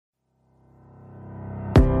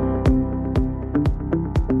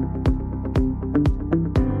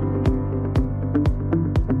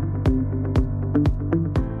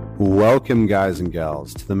Welcome, guys and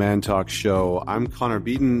gals, to the Man Talk Show. I'm Connor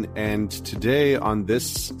Beaton, and today on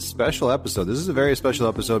this special episode, this is a very special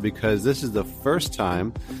episode because this is the first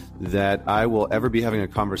time that I will ever be having a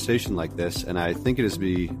conversation like this, and I think it is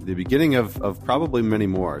the beginning of probably many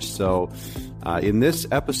more. So in this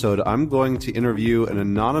episode, I'm going to interview an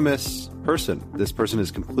anonymous person. This person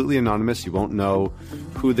is completely anonymous. You won't know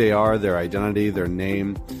who they are, their identity, their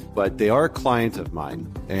name, but they are a client of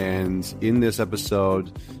mine. And in this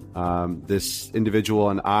episode, this individual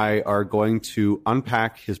and I are going to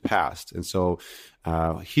unpack his past. And so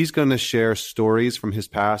he's going to share stories from his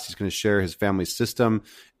past. He's going to share his family system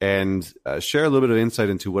and share a little bit of insight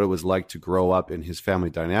into what it was like to grow up in his family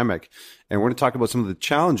dynamic. And we're going to talk about some of the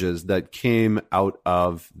challenges that came out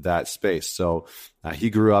of that space. So he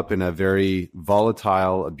grew up in a very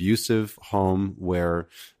volatile, abusive home where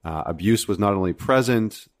abuse was not only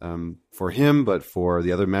present for him, but for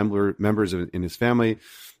the other members in his family.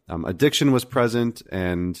 Addiction was present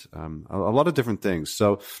and a lot of different things.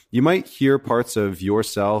 So you might hear parts of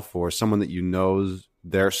yourself or someone that you know's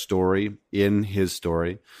their story in his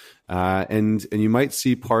story. And you might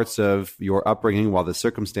see parts of your upbringing while the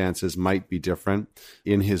circumstances might be different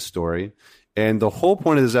in his story. And the whole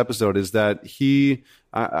point of this episode is that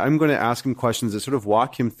I'm going to ask him questions that sort of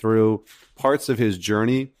walk him through parts of his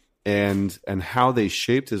journey and how they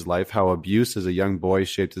shaped his life, how abuse as a young boy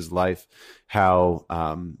shaped his life, how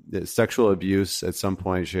sexual abuse at some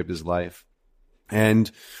point shaped his life.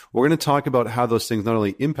 And we're going to talk about how those things not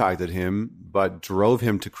only impacted him, but drove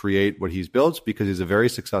him to create what he's built, because he's a very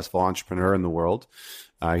successful entrepreneur in the world.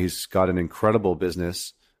 He's got an incredible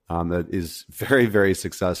business that is very, very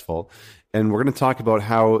successful. And we're going to talk about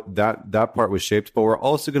how that part was shaped, but we're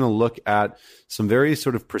also going to look at some very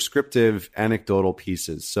sort of prescriptive anecdotal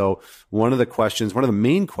pieces. So one of the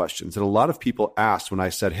main questions that a lot of people asked when I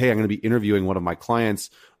said, hey, I'm going to be interviewing one of my clients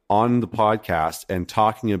on the podcast and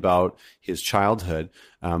talking about his childhood,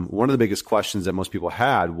 one of the biggest questions that most people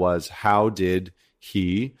had was, how did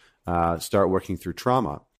he start working through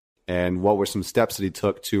trauma? And what were some steps that he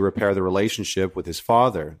took to repair the relationship with his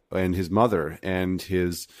father and his mother and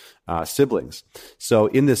his siblings? So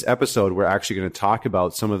in this episode, we're actually going to talk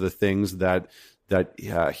about some of the things that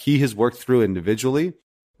he has worked through individually,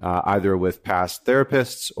 either with past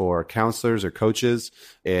therapists or counselors or coaches,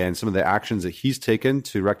 and some of the actions that he's taken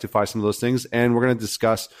to rectify some of those things. And we're going to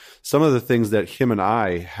discuss some of the things that him and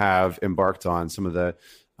I have embarked on, some of the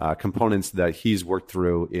components that he's worked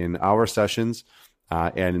through in our sessions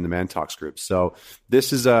and in the Man Talks group. So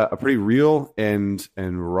this is a pretty real and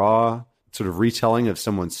raw sort of retelling of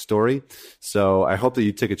someone's story. So I hope that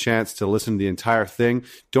you take a chance to listen to the entire thing.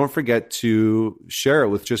 Don't forget to share it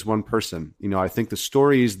with just one person. You know, I think the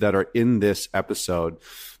stories that are in this episode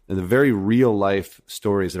and the very real life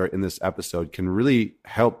stories that are in this episode can really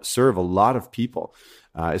help serve a lot of people,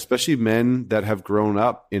 especially men that have grown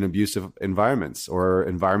up in abusive environments or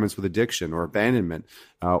environments with addiction or abandonment,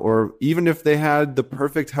 or even if they had the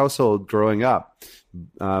perfect household growing up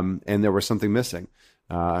and there was something missing.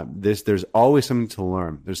 There's always something to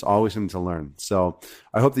learn. There's always something to learn. So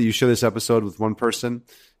I hope that you share this episode with one person.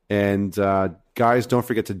 And guys, don't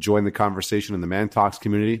forget to join the conversation in the Man Talks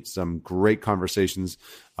community. Some great conversations.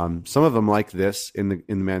 Some of them like this in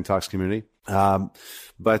the Man Talks community. Yeah,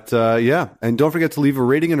 and don't forget to leave a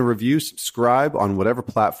rating and a review. Subscribe on whatever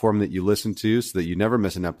platform that you listen to so that you never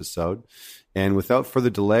miss an episode. And without further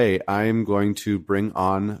delay, I am going to bring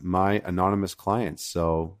on my anonymous clients.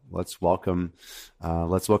 So let's welcome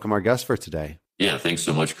our guest for today. Yeah, thanks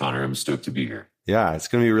so much, Connor. I'm stoked to be here. Yeah, it's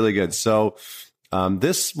going to be really good. So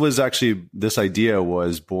this idea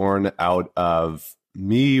was born out of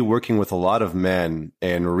me working with a lot of men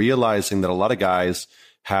and realizing that a lot of guys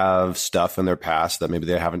have stuff in their past that maybe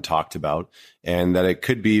they haven't talked about, and that it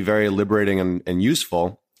could be very liberating and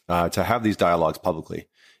useful to have these dialogues publicly.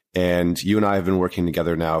 And you and I have been working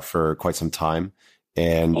together now for quite some time,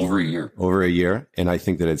 and over a year. And I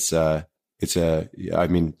think that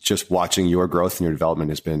just watching your growth and your development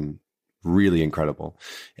has been really incredible.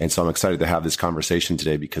 And so I'm excited to have this conversation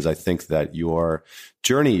today, because I think that your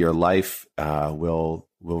journey, your life will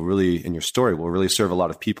really, and your story will really serve a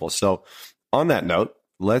lot of people. So on that note,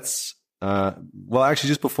 just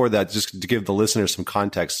before that, just to give the listeners some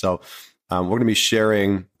context. So we're going to be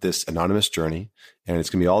sharing this anonymous journey, and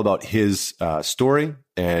it's going to be all about his story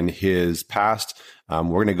and his past. We're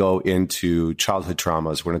going to go into childhood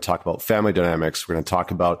traumas. We're going to talk about family dynamics. We're going to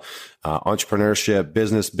talk about entrepreneurship,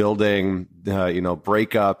 business building,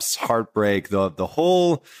 breakups, heartbreak, the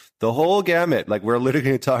whole gamut. Like, we're literally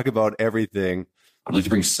going to talk about everything I'd like to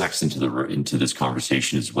bring sex into this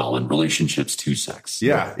conversation as well, and relationships to sex.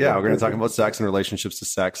 Yeah. We're going to talk about sex and relationships to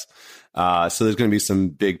sex. So there's going to be some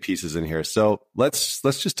big pieces in here. So let's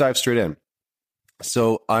just dive straight in.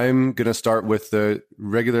 So I'm going to start with the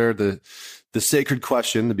sacred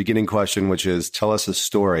question, the beginning question, which is, tell us a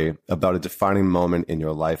story about a defining moment in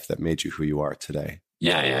your life that made you who you are today.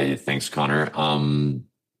 Yeah. Thanks, Connor.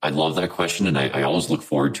 I love that question, and I always look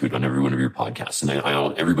forward to it on every one of your podcasts. And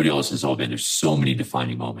everybody else has all been, there's so many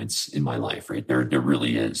defining moments in my life, right? There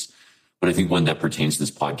really is. But I think one that pertains to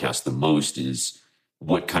this podcast the most is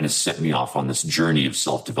what kind of set me off on this journey of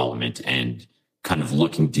self-development and kind of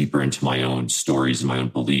looking deeper into my own stories and my own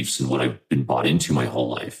beliefs and what I've been bought into my whole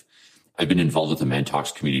life. I've been involved with the Man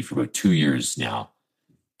Talks community for about 2 years now.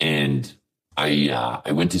 And I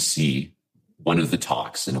went to see one of the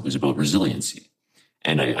talks, and it was about resiliency.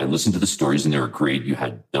 And I listened to the stories, and they were great. You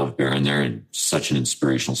had Dov Baron there, and such an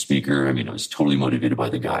inspirational speaker. I mean, I was totally motivated by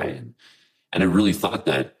the guy. And I really thought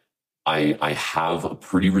that I have a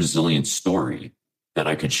pretty resilient story that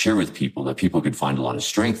I could share with people, that people could find a lot of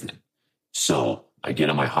strength in. So I get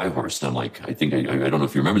on my high horse, and I'm like, I don't know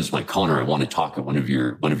if you remember this, I'm like, Connor, I want to talk at one of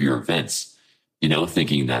your events,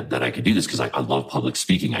 thinking that I could do this because I love public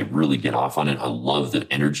speaking. I really get off on it. I love the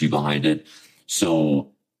energy behind it.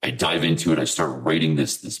 So I dive into it. I start writing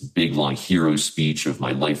this big, long hero speech of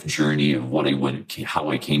my life journey, of how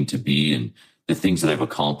I came to be and the things that I've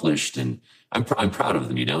accomplished. And I'm proud of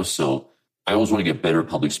them, So I always want to get better at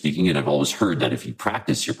public speaking. And I've always heard that if you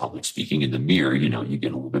practice your public speaking in the mirror, you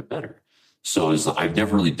get a little bit better. So I've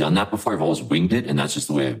never really done that before. I've always winged it, and that's just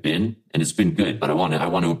the way I've been, and it's been good. But I want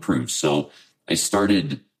to improve. So I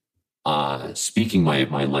started speaking my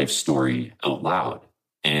life story out loud,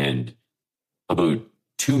 and about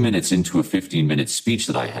 2 minutes into a 15-minute speech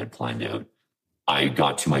that I had planned out, I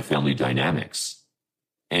got to my family dynamics,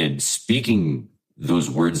 and speaking those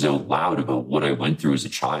words out loud about what I went through as a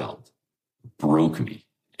child broke me.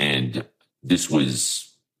 And this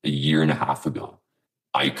was a year and a half ago.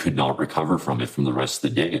 I could not recover from it from the rest of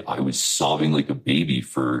the day. I was sobbing like a baby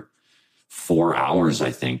for 4 hours,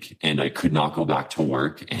 I think, and I could not go back to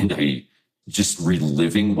work. And I just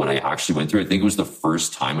reliving what I actually went through. I think it was the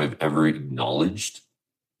first time I've ever acknowledged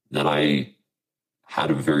that I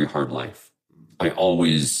had a very hard life. I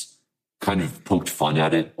always kind of poked fun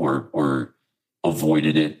at it or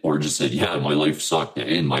avoided it, or just said, yeah, my life sucked.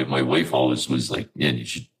 And my wife always was like, man, you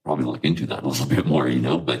should probably look into that a little bit more,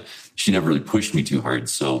 but she never really pushed me too hard.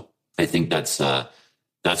 So I think that's where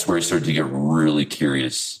I started to get really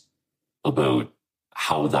curious about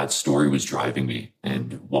how that story was driving me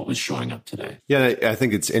and what was showing up today. Yeah, I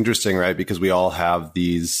think it's interesting, right? Because we all have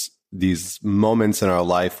these moments in our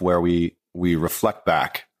life where we reflect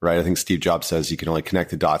back, right? I think Steve Jobs says you can only connect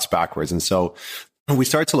the dots backwards. And so we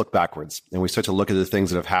start to look backwards, and we start to look at the things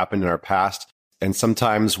that have happened in our past. And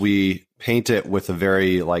sometimes we paint it with a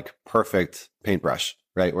very perfect paintbrush,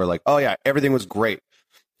 right? We're like, oh yeah, everything was great.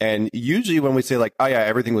 And usually when we say oh yeah,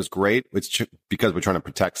 everything was great, it's because we're trying to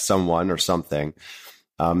protect someone or something.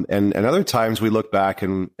 And other times we look back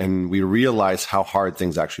and we realize how hard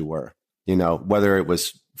things actually were, whether it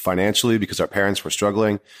was financially because our parents were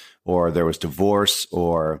struggling, or there was divorce,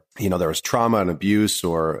 or, there was trauma and abuse,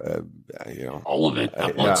 or, all of it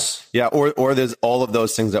at once. Yeah. Or there's all of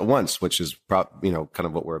those things at once, which is kind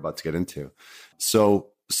of what we're about to get into.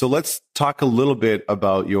 So let's talk a little bit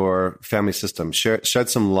about your family system. Shed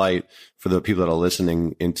some light for the people that are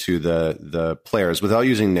listening into the players, without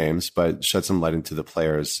using names, but shed some light into the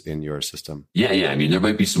players in your system. Yeah. I mean, there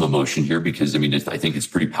might be some emotion here because, I think it's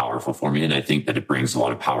pretty powerful for me. And I think that it brings a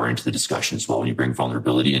lot of power into the discussion as well when you bring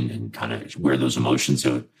vulnerability and kind of wear those emotions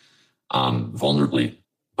out vulnerably.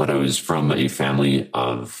 But I was from a family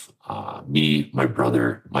of me, my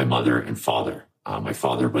brother, my mother, and father. My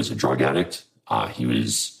father was a drug addict. He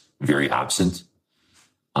was very absent.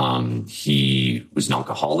 He was an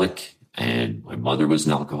alcoholic, and my mother was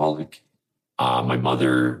an alcoholic. My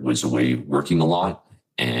mother was away working a lot,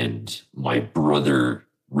 and my brother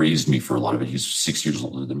raised me for a lot of it. He's 6 years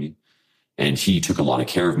older than me, and he took a lot of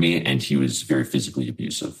care of me, and he was very physically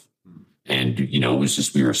abusive. And, it was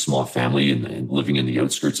just, we were a small family and living in the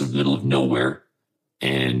outskirts of the middle of nowhere.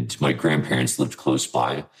 And my grandparents lived close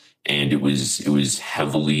by, and it was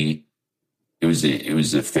heavily, it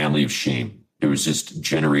was a family of shame. There was just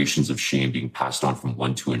generations of shame being passed on from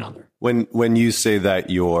one to another. When you say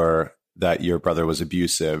that your brother was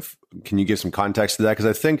abusive, can you give some context to that? Because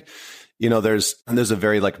I think, there's a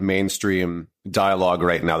very mainstream dialogue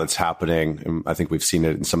right now that's happening. And I think we've seen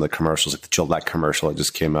it in some of the commercials, like the Gillette commercial that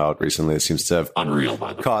just came out recently. It seems to have unreal,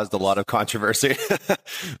 by the way, caused a lot of controversy.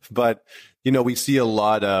 But, we see a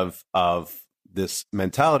lot of this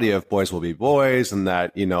mentality of boys will be boys, and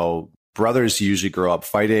that, you know, brothers usually grow up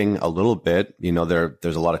fighting a little bit. You know,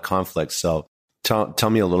 there's a lot of conflict. So tell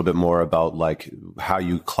me a little bit more about like how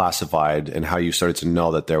you classified and how you started to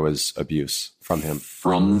know that there was abuse from him. So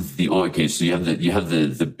you have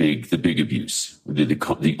the big abuse,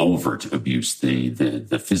 the overt abuse,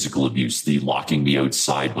 the physical abuse, the locking me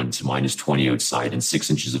outside when it's -20 outside and 6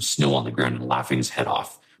 inches of snow on the ground and laughing his head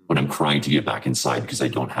off when I'm crying to get back inside because I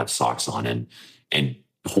don't have socks on, and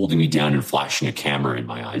holding me down and flashing a camera in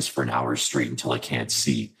my eyes for an hour straight until I can't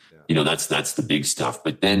see. Yeah. You know, that's the big stuff.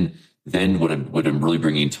 But then what I'm really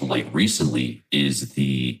bringing to light recently is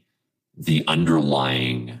the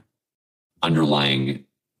underlying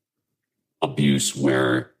abuse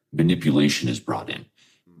where manipulation is brought in,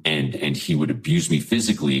 and he would abuse me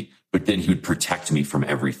physically, but then he would protect me from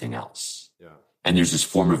everything else. Yeah. And there's this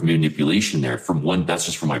form of manipulation there that's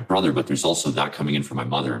just from my brother, but there's also that coming in from my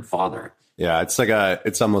mother and father. Yeah,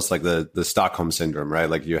 it's almost like the Stockholm syndrome, right?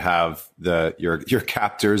 Like you have your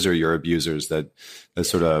captors or your abusers that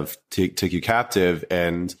sort of take you captive,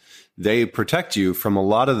 and they protect you from a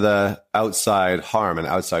lot of the outside harm and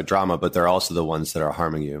outside drama, but they're also the ones that are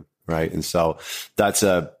harming you, right? And so that's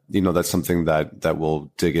something that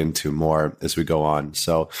we'll dig into more as we go on.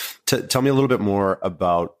 So tell me a little bit more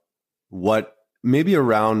about maybe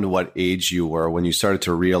around what age you were when you started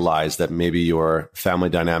to realize that maybe your family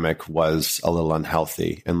dynamic was a little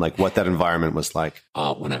unhealthy, and like what that environment was like.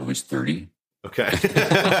 When I was 30. Okay.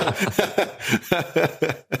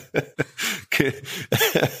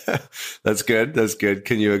 That's good. That's good.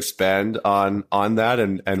 Can you expand on that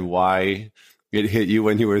and why it hit you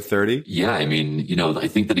when you were 30? Yeah. I mean, you know, I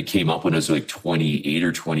think that it came up when I was like 28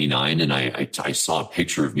 or 29, and I saw a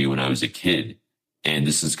picture of me when I was a kid. And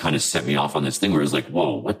this has kind of set me off on this thing where it was like,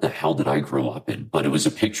 whoa, what the hell did I grow up in? But it was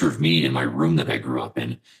a picture of me in my room that I grew up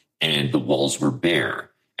in, and the walls were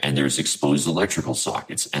bare, and there's exposed electrical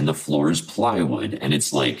sockets, and the floor is plywood. And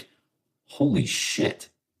it's like, holy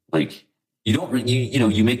shit. Like,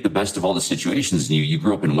 you make the best of all the situations, and you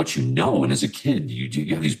grew up in what you know. And as a kid,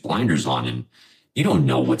 you have these blinders on, and you don't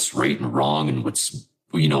know what's right and wrong and what's,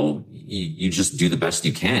 you just do the best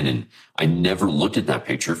you can. And I never looked at that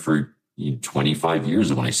picture for 25 years.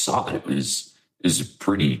 And when I saw it, it was a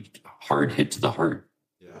pretty hard hit to the heart.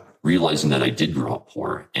 Yeah. Realizing that I did grow up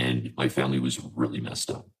poor and my family was really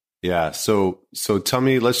messed up. Yeah. So tell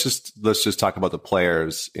me, let's just talk about the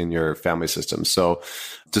players in your family system. So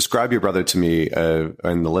describe your brother to me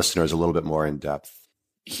and the listeners a little bit more in depth.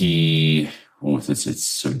 It's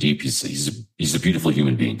so deep. He's a beautiful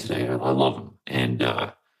human being today. I love him. And,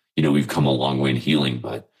 we've come a long way in healing,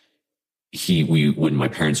 but when my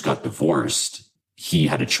parents got divorced, he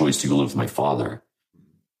had a choice to go live with my father,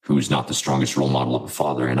 who was not the strongest role model of a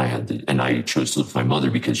father. And I chose to live with my mother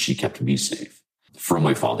because she kept me safe from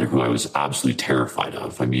my father, who I was absolutely terrified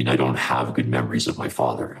of. I mean, I don't have good memories of my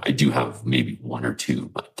father. I do have maybe one or two,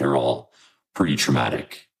 but they're all pretty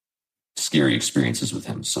traumatic, scary experiences with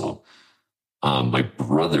him. So, my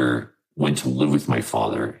brother went to live with my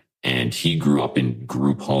father, and he grew up in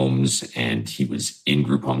group homes, and he was in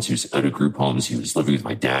group homes. He was out of group homes. He was living with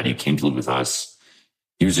my dad. He came to live with us.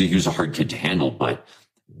 He was a hard kid to handle, but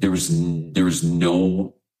there was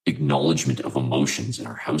no acknowledgement of emotions in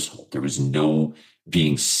our household. There was no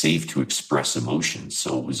being safe to express emotions.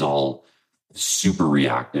 So it was all super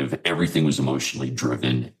reactive. Everything was emotionally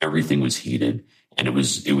driven. Everything was heated. And it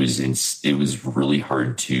was really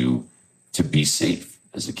hard to be safe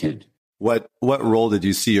as a kid. What role did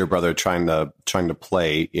you see your brother trying to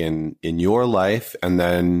play in your life and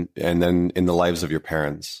then in the lives of your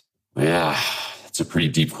parents? Yeah, that's a pretty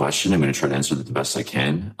deep question. I'm going to try to answer that the best I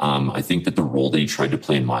can. I think that the role that he tried to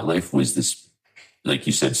play in my life was this, like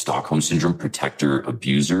you said, Stockholm syndrome, protector,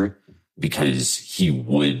 abuser, because he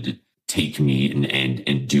would take me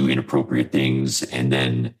and do inappropriate things, and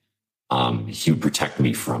then he would protect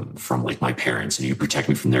me from like my parents, and he would protect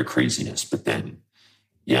me from their craziness. But then,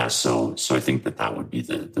 yeah, so I think that would be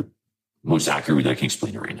the most accurate way that I can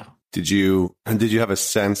explain it right now. Did you have a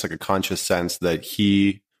sense, like a conscious sense, that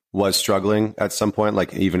he was struggling at some point,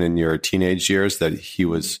 like even in your teenage years, that he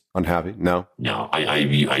was unhappy? No, I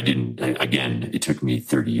didn't. Again, it took me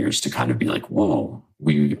 30 years to kind of be like, whoa,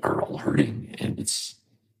 we are all hurting. And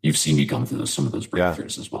you've seen me come through some of those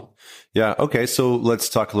breakthroughs as well. Yeah. Okay. So let's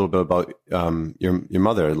talk a little bit about your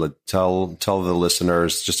mother. Tell the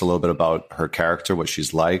listeners just a little bit about her character, what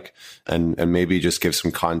she's like, and maybe just give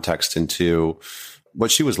some context into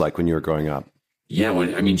what she was like when you were growing up. Yeah.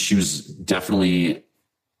 Well, I mean, she was definitely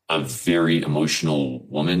a very emotional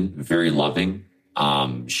woman, very loving.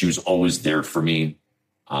 She was always there for me.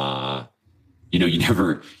 you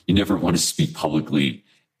never want to speak publicly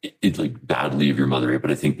like badly of your mother, right? But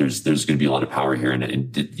I think there's going to be a lot of power here.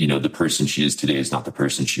 And, the person she is today is not the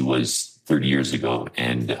person she was 30 years ago.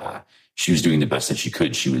 And, she was doing the best that she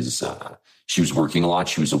could. She was working a lot.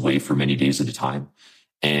 She was away for many days at a time,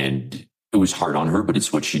 and it was hard on her, but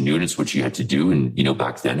it's what she knew and it's what she had to do. And,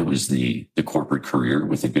 back then it was the corporate career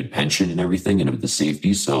with a good pension and everything and with the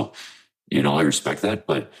safety. So, I respect that.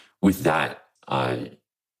 But with that,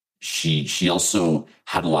 she also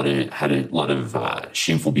had a lot of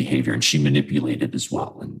shameful behavior, and she manipulated as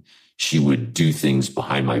well. And she would do things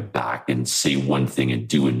behind my back and say one thing and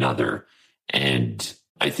do another. And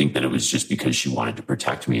I think that it was just because she wanted to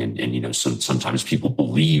protect me. And sometimes people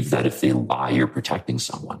believe that if they lie, you're protecting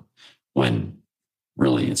someone, when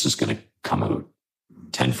really it's just going to come out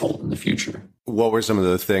tenfold in the future. What were some of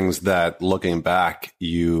the things that, looking back,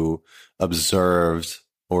 you observed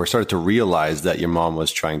or started to realize that your mom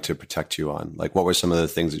was trying to protect you on? Like, what were some of the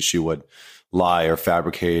things that she would lie or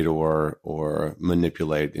fabricate or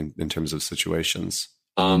manipulate in terms of situations?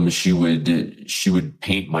 She would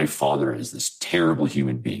paint my father as this terrible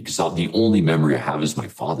human being, because the only memory I have of my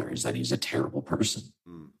father is that he's a terrible person.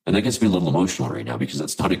 And that gets me a little emotional right now, because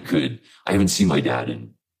that's not I haven't seen my dad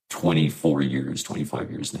in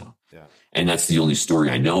 25 years now. Yeah. And that's the only story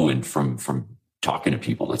I know. And from talking to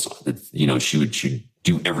people, she would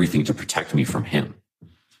do everything to protect me from him.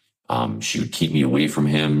 She would keep me away from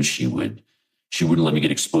him. She wouldn't let me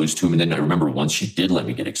get exposed to him. And then I remember once she did let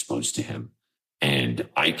me get exposed to him. And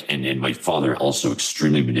my father also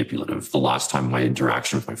extremely manipulative. The last time my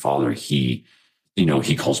interaction with my father, he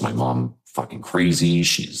calls my mom fucking crazy.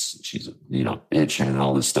 She's a bitch and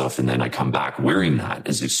all this stuff. And then I come back wearing that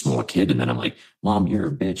as a small kid. And then I'm like, Mom, you're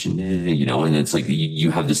a bitch. And, and it's like, you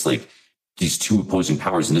have this, like, these two opposing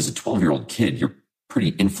powers. And as a 12-year-old kid, you're pretty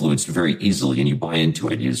influenced very easily, and you buy into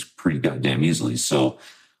ideas pretty goddamn easily. So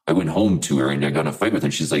I went home to her and I got in a fight with her.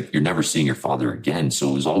 And she's like, you're never seeing your father again. So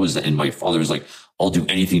it was always, and my father was like, I'll do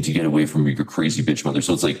anything to get away from your crazy bitch mother.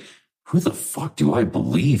 So it's like, who the fuck do I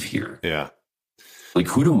believe here? Yeah. Like,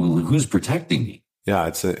 who's protecting me? Yeah.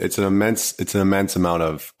 It's an immense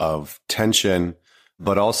amount of tension,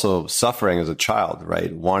 but also suffering as a child,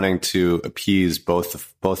 right? Wanting to appease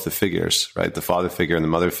both the figures, right? The father figure and the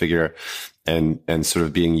mother figure, and sort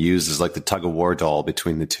of being used as like the tug of war doll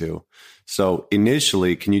between the two. So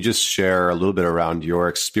initially, can you just share a little bit around your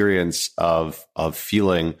experience of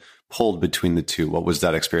feeling pulled between the two? What was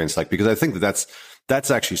that experience like? Because I think that's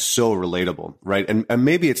actually so relatable, right? And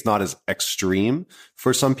maybe it's not as extreme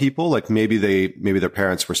for some people. Like maybe their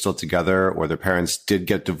parents were still together, or their parents did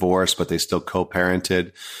get divorced, but they still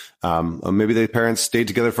co-parented. Or maybe their parents stayed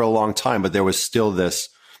together for a long time, but there was still this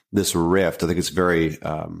rift. I think it's very,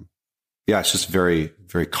 it's just very,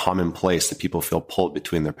 very commonplace that people feel pulled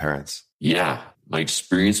between their parents. Yeah. My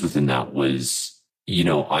experience within that was,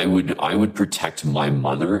 I would protect my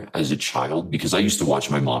mother as a child, because I used to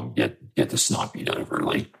watch my mom get the snot beat out of her,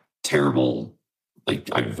 like terrible,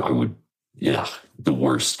 like I would, the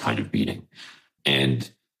worst kind of beating. And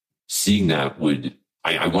seeing that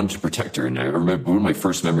I wanted to protect her. And I remember one of my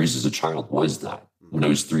first memories as a child was that when I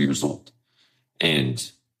was 3 years old.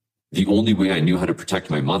 And the only way I knew how to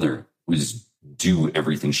protect my mother was do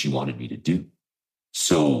everything she wanted me to do.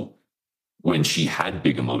 So when she had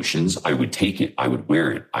big emotions, I would take it. I would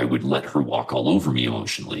wear it. I would let her walk all over me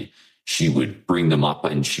emotionally. She would bring them up,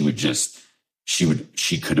 and she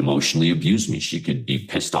could emotionally abuse me. She could be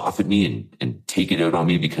pissed off at me and take it out on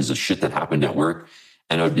me because of shit that happened at work.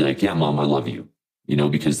 And I would be like, yeah, Mom, I love you,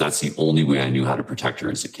 because that's the only way I knew how to protect her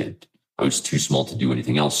as a kid. I was too small to do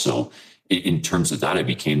anything else. So in terms of that, I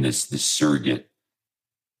became this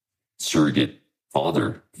surrogate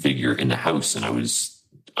father figure in the house, and I was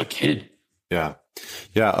a kid. Yeah.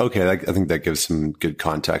 Yeah. Okay. I think that gives some good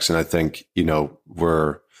context. And I think,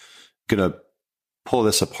 we're going to pull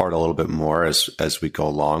this apart a little bit more as we go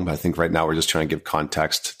along. But I think right now we're just trying to give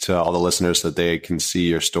context to all the listeners so that they can see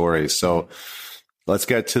your story. So let's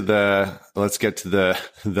get to the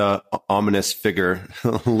ominous figure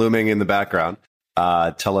looming in the background.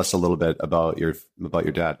 Tell us a little bit about your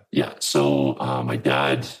dad. Yeah. So, my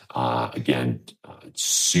dad, again,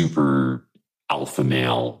 super alpha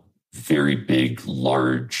male, very big,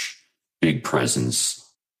 large, big presence,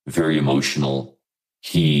 very emotional.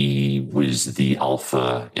 He was the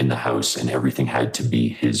alpha in the house, and everything had to be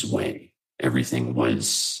his way. Everything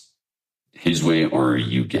was his way, or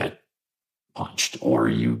you get punched, or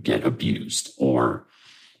you get abused, or,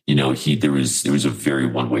 there was a very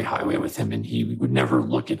one-way highway with him, and he would never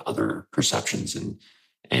look at other perceptions.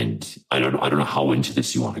 And I don't know how into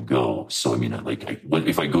this you want to go. So,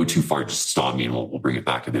 if I go too far, just stop me and we'll bring it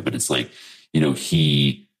back a bit. But it's like,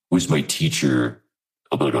 he was my teacher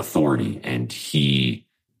about authority, and he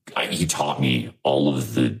taught me all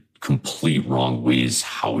of the complete wrong ways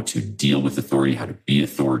how to deal with authority, how to be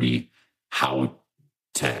authority, how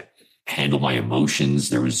to handle my emotions.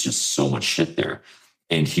 There was just so much shit there.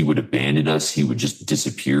 And he would abandon us. He would just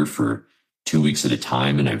disappear for 2 weeks at a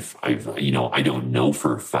time. And I don't know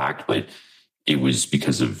for a fact, but it was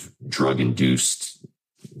because of drug induced,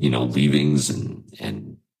 leavings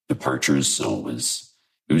and departures. So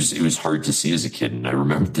it was hard to see as a kid. And I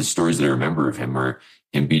remember the stories that I remember of him are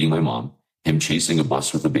him beating my mom, him chasing a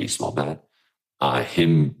bus with a baseball bat,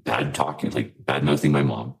 him bad mouthing my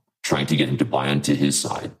mom, trying to get him to buy onto his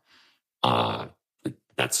side.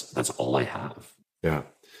 That's all I have. Yeah.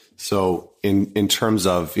 So in terms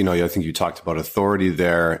of, I think you talked about authority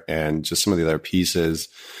there and just some of the other pieces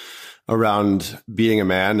around being a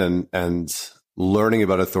man and learning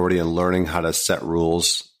about authority and learning how to set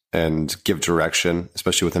rules and give direction,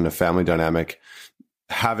 especially within a family dynamic.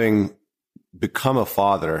 Having become a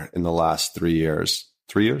father in the last 3 years,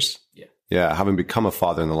 3 years? Yeah. Yeah. Having become a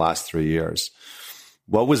father in the last 3 years,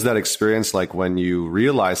 what was that experience like when you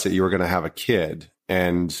realized that you were going to have a kid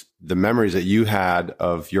and the memories that you had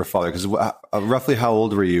of your father? Because roughly how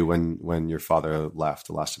old were you when your father left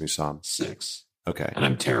the last time you saw him? 6. Okay. And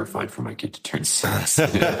I'm terrified for my kid to turn 6.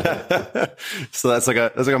 So that's like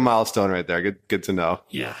a milestone right there. Good to know.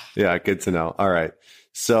 Yeah. Yeah. Good to know. All right.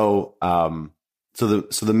 So,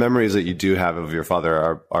 so the memories that you do have of your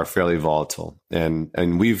father are fairly volatile,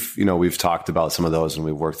 and we've talked about some of those and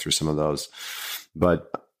we've worked through some of those,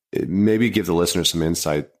 but maybe give the listeners some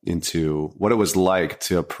insight into what it was like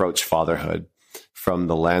to approach fatherhood from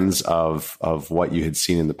the lens of what you had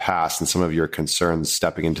seen in the past and some of your concerns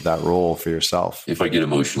stepping into that role for yourself. If I get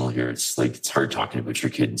emotional here, it's hard talking about your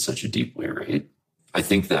kid in such a deep way, right? I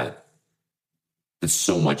think that it's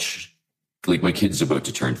so much, like my kid's about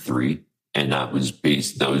to turn 3. And I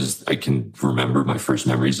can remember my first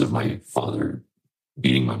memories of my father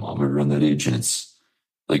beating my mom around that age. And it's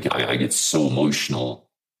like, I get so emotional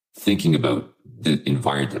thinking about the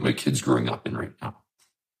environment that my kid's growing up in right now.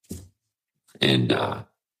 And,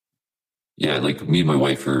 like me and my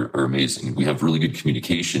wife are amazing. We have really good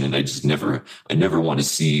communication, and I never want to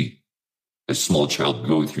see a small child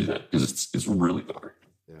go through that because it's really hard.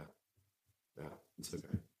 Yeah. It's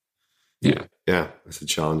okay. Yeah. Yeah. It's a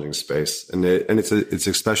challenging space. And it's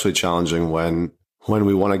especially challenging when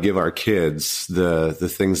we want to give our kids the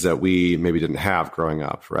things that we maybe didn't have growing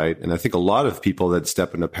up. Right. And I think a lot of people that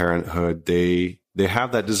step into parenthood, they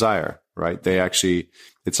have that desire, right? They actually,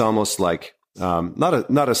 it's almost like,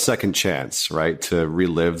 not a second chance, right? To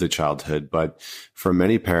relive the childhood. But for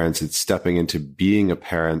many parents, it's stepping into being a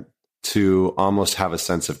parent to almost have a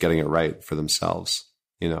sense of getting it right for themselves,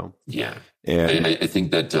 Yeah. And I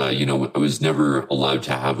think that, I was never allowed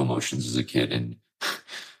to have emotions as a kid. And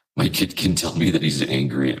my kid can tell me that he's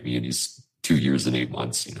angry at me, and he's 2 years and 8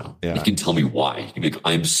 months, Yeah. He can tell me why. He can be like,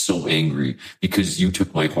 I'm so angry because you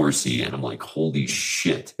took my horsey. And I'm like, holy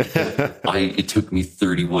shit. It took me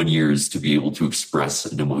 31 years to be able to express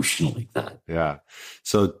an emotion like that. Yeah.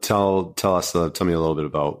 So tell me a little bit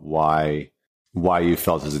about why you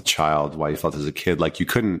felt as a child, why you felt as a kid like you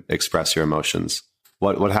couldn't express your emotions.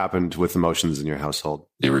 What happened with emotions in your household?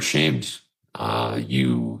 They were ashamed.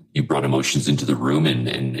 You brought emotions into the room,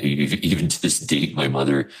 and even to this date, my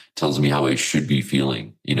mother tells me how I should be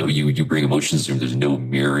feeling. You bring emotions to the room. There's no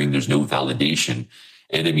mirroring. There's no validation.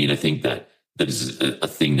 And I mean, I think that is a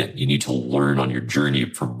thing that you need to learn on your journey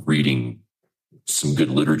from reading some good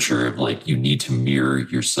literature of, like, you need to mirror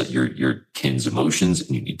your kin's emotions,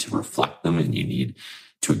 and you need to reflect them, and you need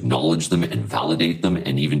to acknowledge them and validate them.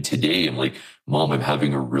 And even today, I'm like, Mom, I'm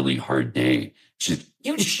having a really hard day. She's like,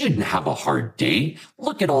 you shouldn't have a hard day.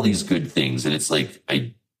 Look at all these good things. And it's like,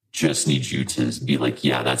 I just need you to be like,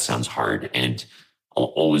 yeah, that sounds hard. And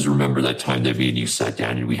I'll always remember that time that me and you sat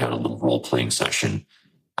down and we had a little role-playing session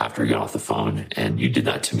after I got off the phone, and you did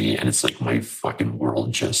that to me. And it's like my fucking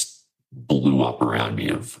world just blew up around me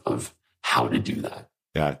of how to do that.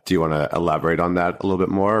 Yeah. Do you want to elaborate on that a little bit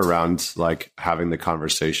more around like having the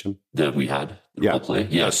conversation that we had? Yeah. Role play.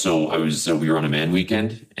 Yeah. So we were on a man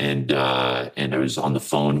weekend, and I was on the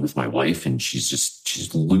phone with my wife, and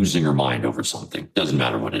she's losing her mind over something. Doesn't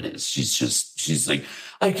matter what it is. She's like,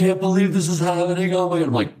 I can't believe this is happening. Oh my God.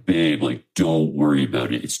 I'm like, babe, like, don't worry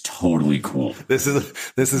about it. It's totally cool. This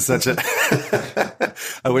is such a,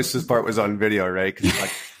 I wish this part was on video, right? Cause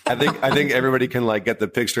like, I think everybody can like get the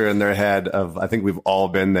picture in their head of, I think we've all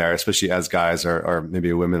been there, especially as guys or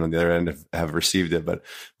maybe women on the other end have received it, but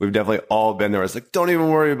we've definitely all been there. It's like, don't even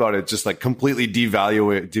worry about it. Just like completely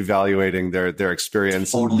devaluating their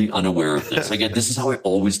experience. Totally unaware of this. Again, this is how I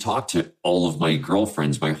always talk to all of my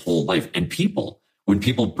girlfriends my whole life. And people, when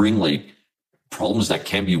people bring like problems that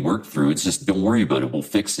can be worked through, it's just, don't worry about it. We'll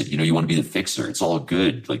fix it. You want to be the fixer. It's all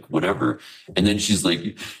good. Like whatever. And then she's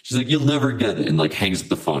like, you'll never get it. And like hangs up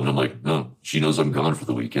the phone. And I'm like, no, she knows I'm gone for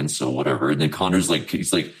the weekend. So whatever. And then Connor's like,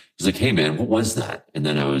 he's like, hey man, what was that? And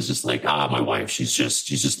then I was just like, my wife, she's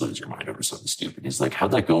just losing her mind over something stupid. He's like,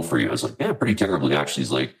 how'd that go for you? I was like, yeah, pretty terribly. Actually,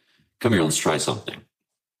 he's like, come here, let's try something.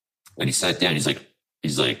 And he sat down. He's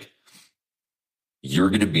like, you're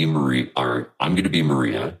going to be Maria, or I'm going to be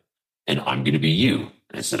Maria, and I'm going to be you.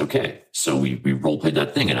 And I said, okay. So we role played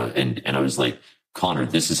that thing. And I was like, Connor,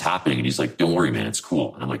 this is happening. And he's like, don't worry, man. It's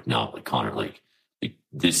cool. And I'm like, no, like Connor, like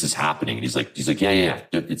this is happening. And he's like, yeah,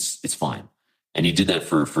 it's fine. And he did that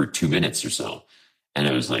for 2 minutes or so. And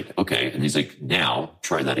I was like, okay. And he's like, now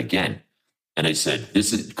try that again. And I said,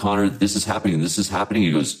 Connor, this is happening. This is happening.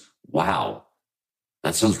 He goes, wow,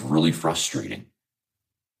 that sounds really frustrating.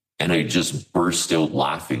 And I just burst out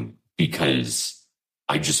laughing because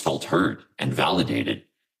I just felt heard and validated.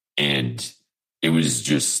 And it was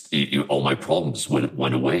just, all my problems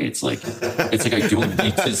went away. It's like I don't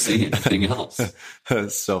need to say anything else.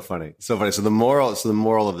 So funny. So the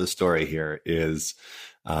moral of the story here is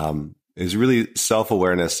really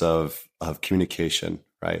self-awareness of communication,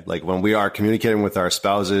 right? Like when we are communicating with our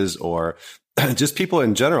spouses or just people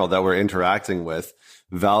in general that we're interacting with,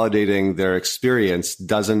 validating their experience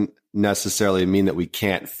doesn't necessarily mean that we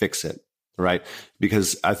can't fix it. Right.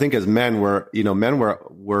 Because I think as men,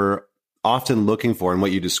 we're often looking for, and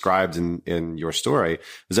what you described in your story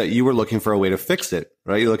is that you were looking for a way to fix it,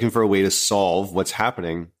 right? You're looking for a way to solve what's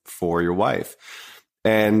happening for your wife.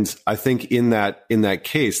 And I think in that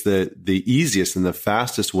case, the easiest and the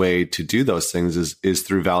fastest way to do those things is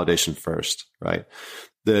through validation first, right?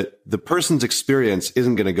 The person's experience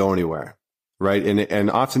isn't going to go anywhere, right? And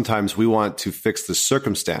oftentimes we want to fix the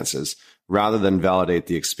circumstances rather than validate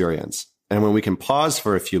the experience. And when we can pause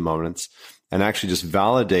for a few moments and actually just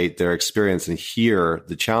validate their experience and hear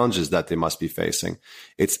the challenges that they must be facing,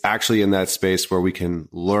 it's actually in that space where we can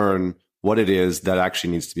learn what it is that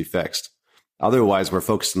actually needs to be fixed. Otherwise, we're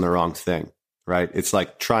focused on the wrong thing, right? It's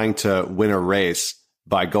like trying to win a race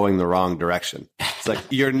by going the wrong direction. It's like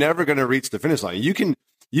you're never going to reach the finish line. You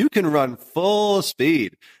can run full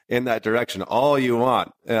speed in that direction all you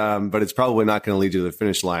want, but it's probably not going to lead you to the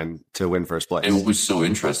finish line to win first place. And what was so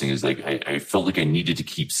interesting is like I felt like I needed to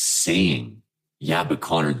keep saying, yeah, but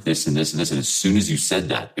Connor, this and this and this. And as soon as you said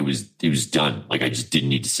that, it was done. Like I just didn't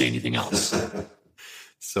need to say anything else.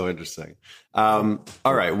 So interesting. All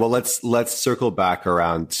right. Well, let's circle back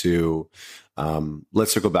around to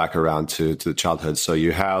the childhood. So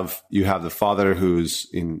you have the father who's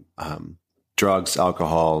in drugs,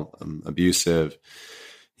 alcohol, abusive.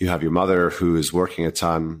 You have your mother who is working a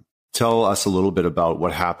ton. Tell us a little bit about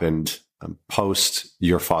what happened post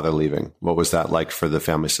your father leaving. What was that like for the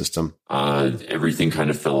family system? Everything kind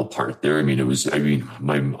of fell apart there. I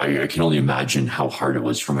can only imagine how hard it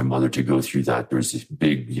was for my mother to go through that. There was this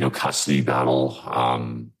big, custody battle.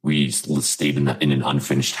 We stayed in an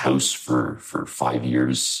unfinished house for 5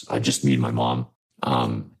 years. Just me and my mom.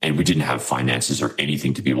 And we didn't have finances or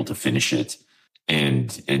anything to be able to finish it. And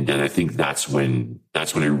then I think that's when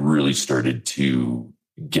it really started to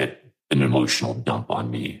get an emotional dump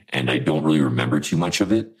on me. And I don't really remember too much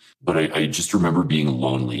of it, but I just remember being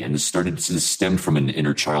lonely. And this stemmed from an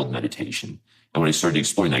inner child meditation. And when I started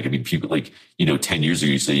exploring that, people 10 years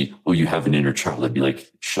ago, you say, oh, you have an inner child. I'd be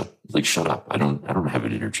like, shut up. I don't have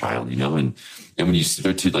an inner child, and when you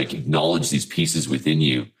start to acknowledge these pieces within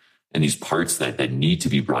you and these parts that need to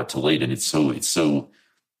be brought to light. And it's so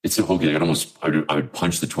hokey. I would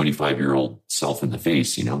punch the 25-year-old self in the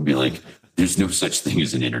face, and be like, there's no such thing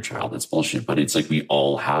as an inner child. That's bullshit. But it's like we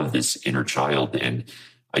all have this inner child. And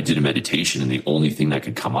I did a meditation, and the only thing that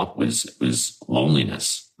could come up was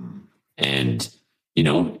loneliness. And,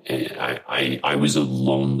 I was a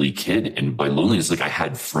lonely kid. And by loneliness, I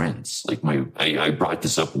had friends. I brought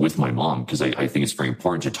this up with my mom because I think it's very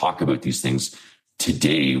important to talk about these things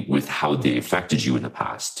today with how they affected you in the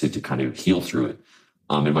past to kind of heal through it.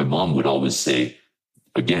 And my mom would always say,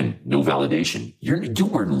 again, no validation. You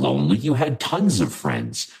weren't lonely. You had tons of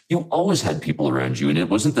friends. You always had people around you. And it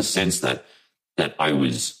wasn't the sense that I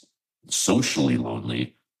was socially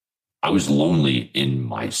lonely. I was lonely in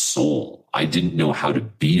my soul. I didn't know how to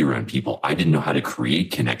be around people. I didn't know how to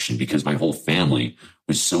create connection because my whole family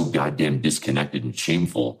was so goddamn disconnected and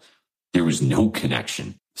shameful. There was no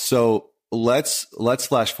connection. So let's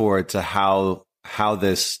flash forward to how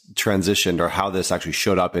this transitioned, or how this actually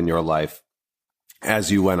showed up in your life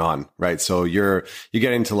as you went on, right? So you're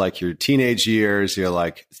getting to like your teenage years. You're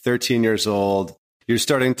like 13 years old. You're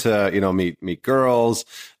starting to, meet girls.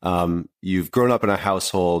 You've grown up in a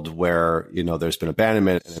household where, there's been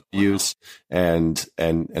abandonment and abuse and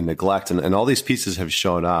neglect, and all these pieces have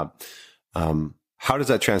shown up. How does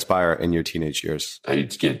that transpire in your teenage years? I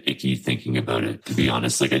get icky thinking about it, to be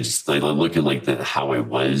honest. Like I look at like how I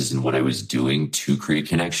was and what I was doing to create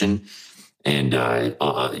connection. And,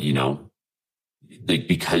 like,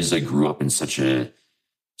 because I grew up in such a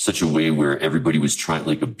way where everybody was trying,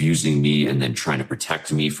 like, abusing me and then trying to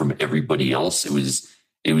protect me from everybody else. It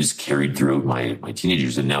was carried throughout my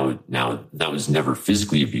teenagers. And now that was never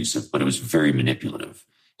physically abusive, but it was very manipulative.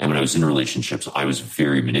 And when I was in relationships, I was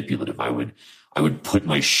very manipulative. I would put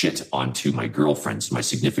my shit onto my girlfriends, my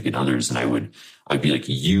significant others. And I'd be like,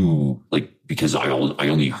 because I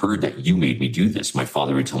only heard that you made me do this. My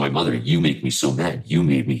father would tell my mother, you make me so mad. You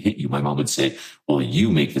made me hit you. My mom would say, well, you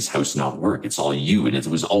make this house not work. It's all you. And it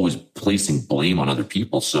was always placing blame on other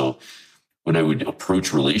people. So when I would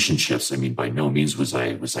approach relationships, I mean, by no means was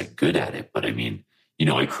I good at it, but I mean,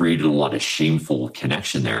 I created a lot of shameful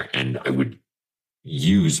connection there, and I would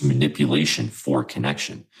use manipulation for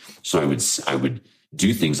connection. So I would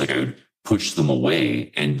do things like I would push them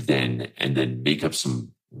away and then make up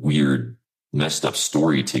some weird messed up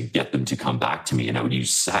story to get them to come back to me. And I would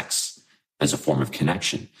use sex as a form of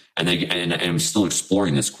connection. And I'm still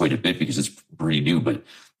exploring this quite a bit because it's pretty new, but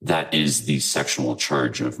that is the sexual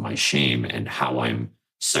charge of my shame, and how I'm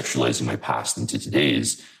sexualizing my past into today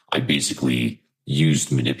is I basically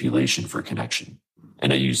used manipulation for connection.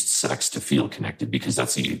 And I used sex to feel connected because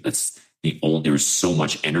there's so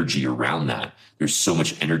much energy around that. There's so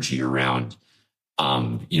much energy around,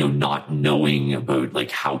 not knowing about like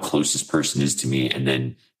how close this person is to me, and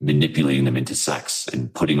then manipulating them into sex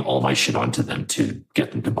and putting all my shit onto them to get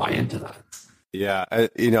them to buy into that. Yeah.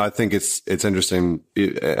 I think it's interesting.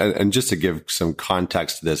 And just to give some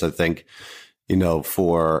context to this, I think,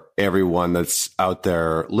 for everyone that's out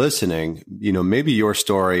there listening, maybe your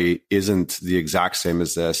story isn't the exact same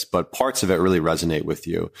as this, but parts of it really resonate with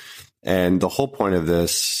you. And the whole point of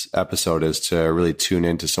this episode is to really tune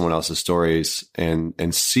into someone else's stories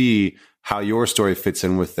and see how your story fits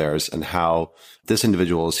in with theirs, and how this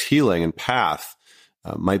individual's healing and path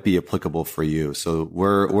might be applicable for you. So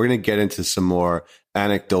we're going to get into some more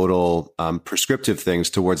anecdotal, prescriptive things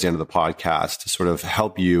towards the end of the podcast to sort of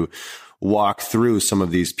help you walk through some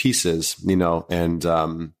of these pieces, and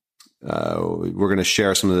we're going to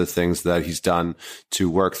share some of the things that he's done to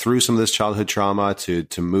work through some of this childhood trauma,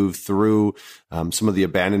 to move through some of the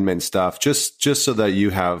abandonment stuff, just so that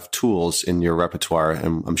you have tools in your repertoire.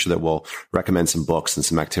 And I'm sure that we'll recommend some books and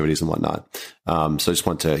some activities and whatnot. So I just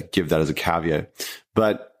want to give that as a caveat.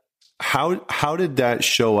 But how did that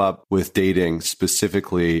show up with dating,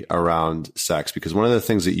 specifically around sex? Because one of the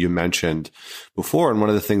things that you mentioned before, and one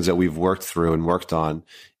of the things that we've worked through and worked on,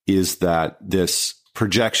 is that this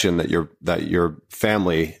projection that your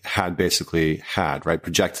family had right?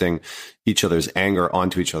 Projecting each other's anger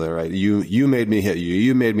onto each other, right? You made me hit you.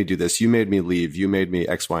 You made me do this. You made me leave. You made me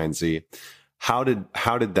X, Y, and Z. How did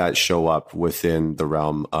that show up within the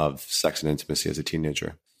realm of sex and intimacy as a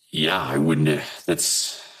teenager? Yeah, I would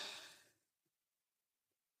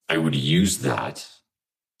use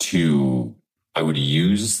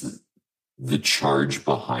the charge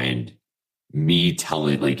behind me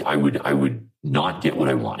telling, like, I would not get what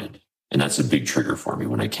I wanted. And that's a big trigger for me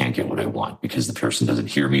when I can't get what I want because the person doesn't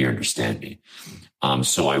hear me or understand me.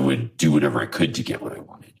 So I would do whatever I could to get what I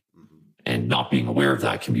wanted. And not being aware of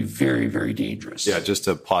that can be very, very dangerous. Yeah, just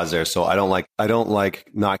to pause there. So I don't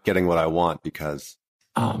like not getting what I want because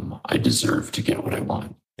I deserve to get what I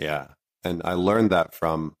want. Yeah. And I learned that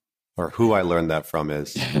from, or who I learned that from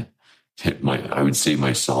is I would say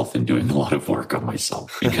myself, and doing a lot of work on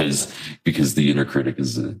myself because the inner critic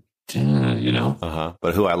is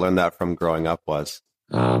But who I learned that from growing up was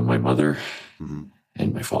my mother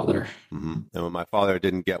and my father. Mm-hmm. And when my father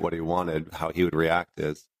didn't get what he wanted, how he would react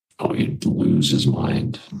is, he'd lose his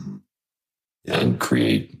mind and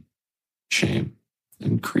create shame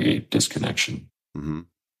and create disconnection. Mm-hmm.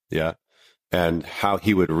 Yeah. And how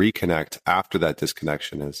he would reconnect after that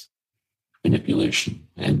disconnection is manipulation.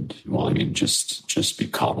 And just be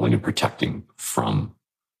coddling and protecting from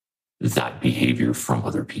that behavior from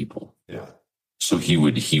other people. Yeah. So he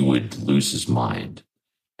would lose his mind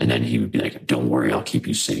And then he would be like, don't worry, I'll keep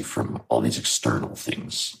you safe from all these external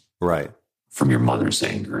things. Right. From your mother's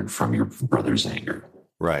anger and from your brother's anger.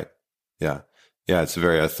 Right. Yeah. Yeah. It's a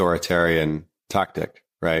very authoritarian tactic,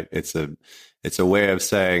 right? It's a way of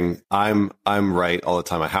saying I'm right all the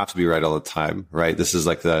time. I have to be right all the time, right? This is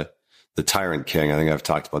like the tyrant king. I think I've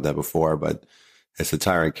talked about that before, but it's the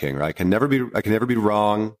tyrant king, right? I can never be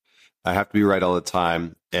wrong. I have to be right all the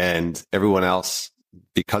time. And everyone else,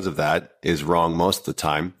 because of that, is wrong most of the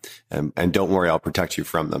time. And don't worry, I'll protect you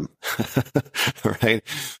from them. Right?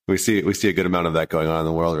 We see a good amount of that going on in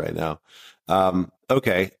the world right now.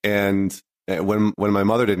 Okay. And when my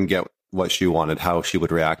mother didn't get what she wanted, how she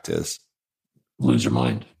would react is lose her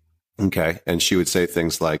mind. Okay. And she would say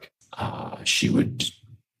things like, she would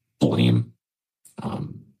blame,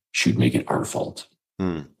 she would make it our fault.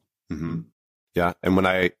 Mm-hmm. Yeah. And when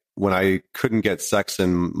I couldn't get sex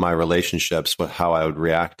in my relationships, how I would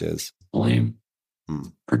react is blame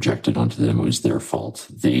projected onto them. It was their fault.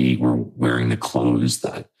 They were wearing the clothes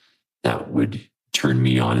that would turn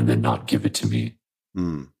me on and then not give it to me.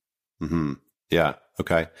 Mm-hmm. Yeah.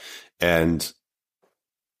 Okay. And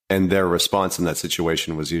their response in that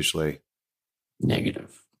situation was usually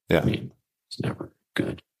negative. Yeah. I mean, it's never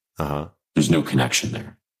good. Uh-huh. There's no connection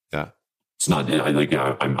there. Yeah. It's not,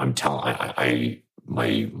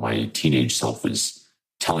 my teenage self was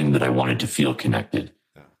telling that I wanted to feel connected,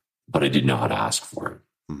 but I didn't know how to ask for it.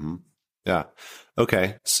 Mm-hmm. Yeah.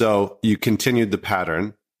 Okay. So you continued the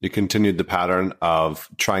pattern. You continued the pattern of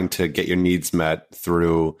trying to get your needs met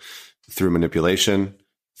through manipulation,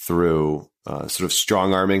 through sort of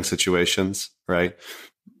strong arming situations, right?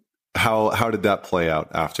 How did that play out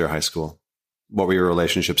after high school? What were your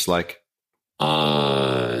relationships like?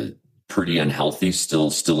 Pretty unhealthy,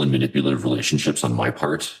 still in manipulative relationships on my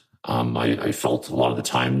part. I felt a lot of the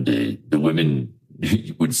time the women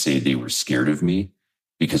would say they were scared of me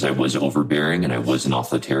because I was overbearing and I was an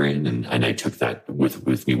authoritarian, and I took that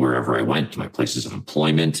with me wherever I went, to my places of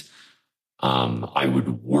employment. I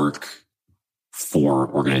would work for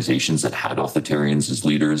organizations that had authoritarians as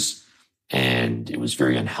leaders, and it was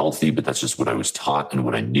very unhealthy, but that's just what I was taught and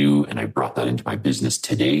what I knew. And I brought that into my business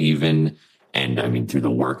today even. And I mean, through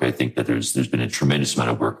the work, I think that there's been a tremendous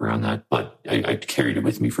amount of work around that, but I carried it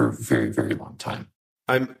with me for a very, very long time.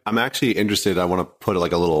 I'm actually interested. I want to put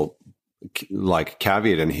like a little like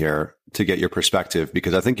caveat in here to get your perspective,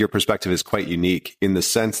 because I think your perspective is quite unique in the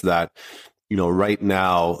sense that, you know, right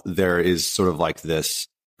now there is sort of like this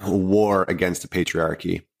war against the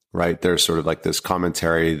patriarchy, right? There's sort of like this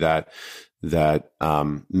commentary that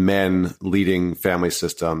men leading family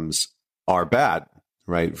systems are bad.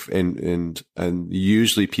 Right. And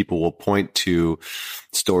usually people will point to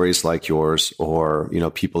stories like yours, or, you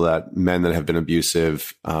know, men that have been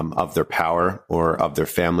abusive, of their power or of their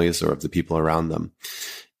families or of the people around them.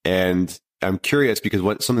 And I'm curious because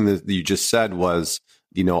something that you just said was,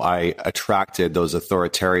 you know, I attracted those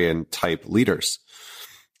authoritarian type leaders.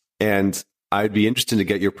 And I'd be interested to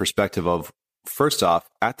get your perspective of, first off,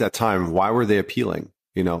 at that time, why were they appealing?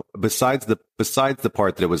 You know, besides the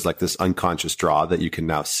part that it was like this unconscious draw that you can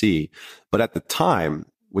now see, but at the time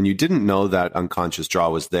when you didn't know that unconscious draw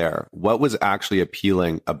was there, what was actually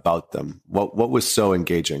appealing about them? What was so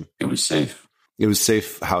engaging? It was safe. It was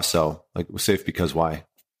safe. How so? Like, it was safe because why?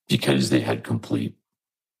 Because they had complete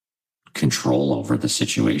control over the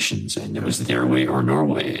situations, and it was their way or no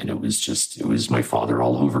way, and it was my father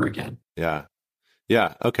all over again. Yeah.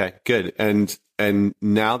 Yeah. Okay. Good. And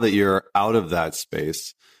now that you're out of that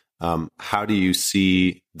space, how do you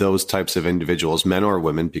see those types of individuals, men or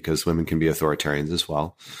women, because women can be authoritarians as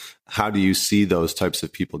well? How do you see those types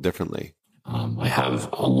of people differently? I have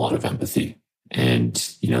a lot of empathy,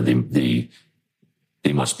 and you know,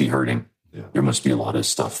 they must be hurting. Yeah. There must be a lot of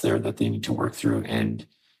stuff there that they need to work through, and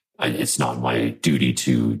it's not my duty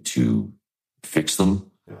to fix them,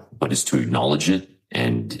 but it's to acknowledge it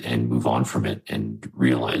and move on from it and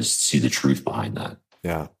see the truth behind that.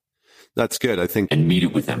 Yeah. That's good. I think. And meet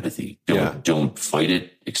it with empathy. Don't fight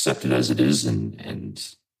it, accept it as it is. And,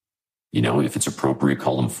 you know, if it's appropriate,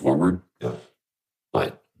 call them forward. Yeah.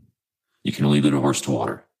 But you can only lead a horse to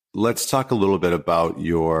water. Let's talk a little bit about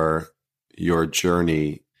your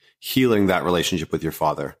journey healing that relationship with your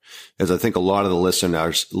father, as I think a lot of the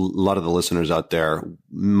listeners out there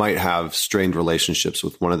might have strained relationships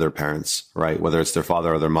with one of their parents, right? Whether it's their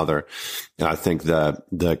father or their mother. And I think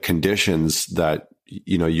the conditions that,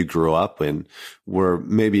 you know, you grew up in were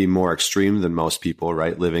maybe more extreme than most people,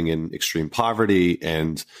 right? Living in extreme poverty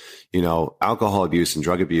and, you know, alcohol abuse and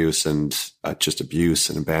drug abuse and just abuse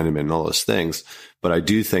and abandonment and all those things. But I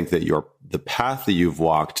do think that the path that you've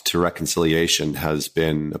walked to reconciliation has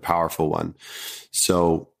been a powerful one.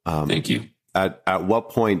 So Thank you. At what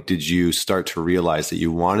point did you start to realize that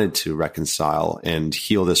you wanted to reconcile and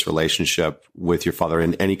heal this relationship with your father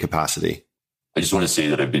in any capacity? I just want to say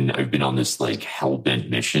that I've been on this like hell-bent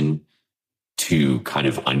mission to kind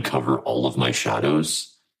of uncover all of my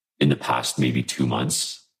shadows in the past maybe 2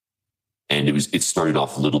 months. And it started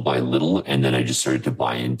off little by little, and then I just started to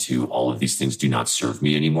buy into all of these things do not serve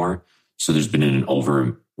me anymore. So there's been an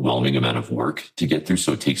overwhelming amount of work to get through.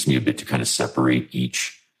 So it takes me a bit to kind of separate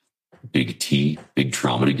each big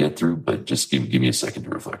trauma to get through, but just give me a second to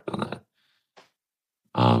reflect on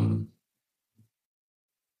that.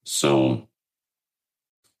 So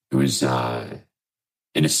it was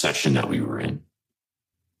in a session that we were in,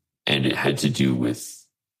 and it had to do with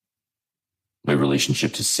my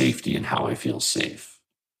relationship to safety and how I feel safe.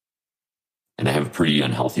 And I have a pretty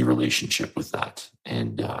unhealthy relationship with that.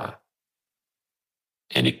 And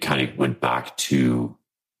it kind of went back to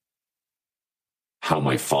how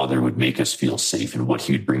my father would make us feel safe and what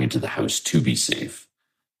he would bring into the house to be safe.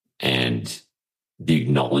 And the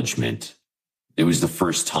acknowledgement, it was the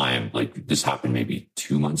first time, like this happened maybe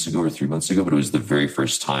 2 months ago or 3 months ago, but it was the very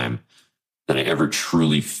first time that I ever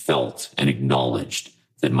truly felt and acknowledged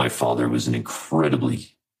that my father was an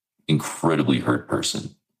incredibly, incredibly hurt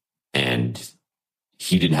person. And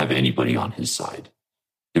he didn't have anybody on his side.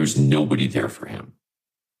 There was nobody there for him.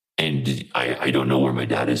 And I don't know where my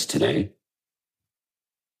dad is today.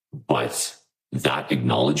 But that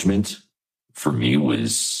acknowledgement for me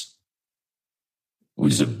was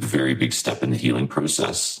a very big step in the healing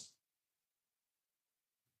process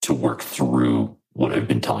to work through what I've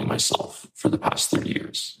been telling myself for the past 30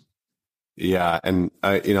 years. Yeah. And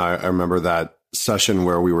I remember that session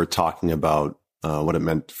where we were talking about what it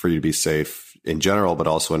meant for you to be safe in general, but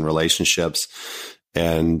also in relationships.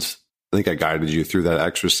 And I think I guided you through that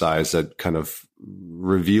exercise that kind of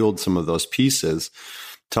revealed some of those pieces.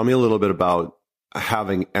 Tell me a little bit about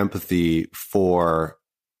having empathy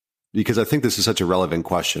because I think this is such a relevant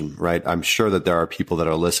question, right? I'm sure that there are people that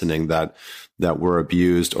are listening that were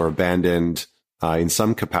abused or abandoned in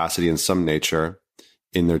some capacity, in some nature,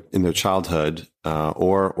 in their childhood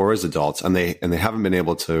or as adults, and they haven't been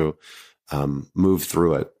able to move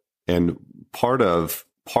through it. And part of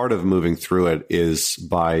moving through it is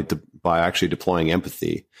by actually deploying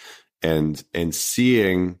empathy and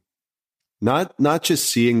seeing. Not just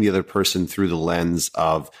seeing the other person through the lens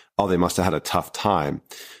of, oh, they must have had a tough time,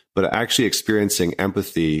 but actually experiencing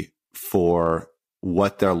empathy for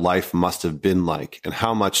what their life must have been like and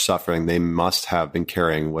how much suffering they must have been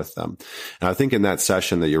carrying with them. And I think in that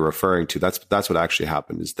session that you're referring to, that's what actually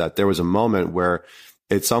happened, is that there was a moment where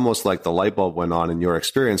it's almost like the light bulb went on in your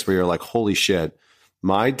experience where you're like, holy shit,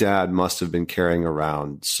 my dad must have been carrying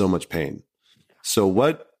around so much pain. So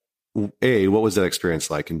what was that experience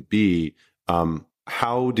like? And B,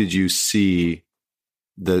 how did you see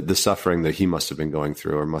the suffering that he must have been going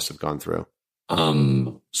through or must have gone through?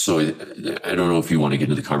 So I don't know if you want to get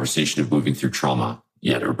into the conversation of moving through trauma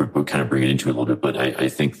yet, or kind of bring it into it a little bit. But I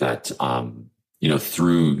think that,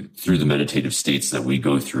 through the meditative states that we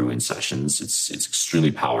go through in sessions, it's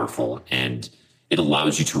extremely powerful, and it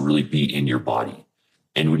allows you to really be in your body.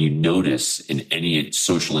 And when you notice in any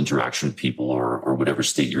social interaction with people or whatever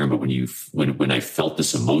state you're in, but when I felt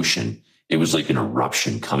this emotion, it was like an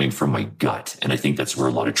eruption coming from my gut. And I think that's where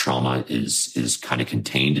a lot of trauma is kind of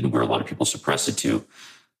contained and where a lot of people suppress it to.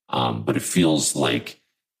 But it feels like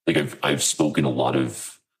I've spoken a lot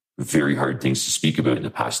of very hard things to speak about in the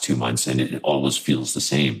past 2 months, and it always feels the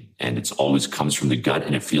same. And it's always comes from the gut,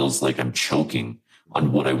 and it feels like I'm choking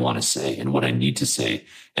on what I want to say and what I need to say.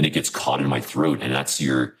 And it gets caught in my throat. And that's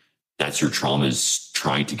your trauma is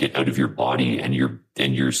trying to get out of your body, and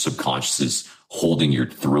your subconscious is holding your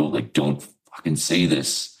throat. Like, don't fucking say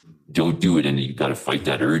this. Don't do it. And you got to fight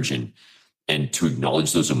that urge and to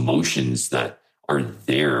acknowledge those emotions that are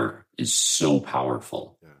there is so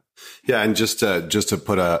powerful. Yeah. And just to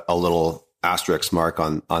put a little asterisk mark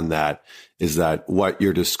on that is that what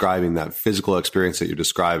you're describing, that physical experience that you're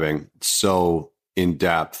describing so in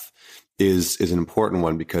depth is an important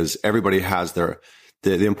one, because everybody has the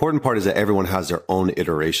important part is that everyone has their own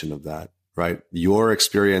iteration of that, right? Your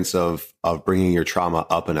experience of bringing your trauma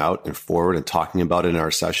up and out and forward and talking about it in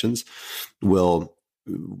our sessions will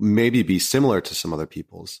maybe be similar to some other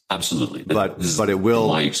people's. Absolutely. But it will,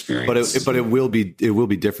 my experience. But it will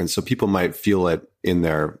be different. So people might feel it in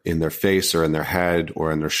their face or in their head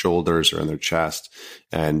or in their shoulders or in their chest.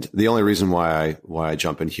 And the only reason why I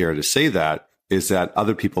jump in here to say that is that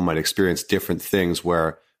other people might experience different things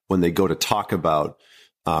where when they go to talk about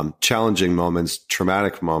challenging moments,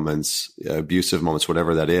 traumatic moments, abusive moments,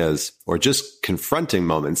 whatever that is, or just confronting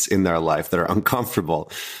moments in their life that are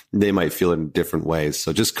uncomfortable, they might feel it in different ways.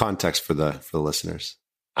 So just context for the listeners.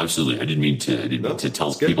 Absolutely. I didn't mean to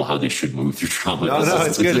tell people how they should move through trauma. No,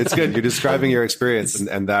 it's good. It's good. You're describing your experience,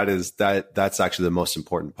 and that's actually the most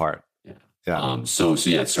important part. Yeah. So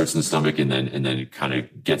yeah, it starts in the stomach and then it kind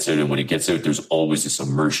of gets out. And when it gets out, there's always this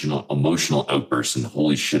emotional outburst. And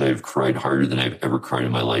holy shit, I've cried harder than I've ever cried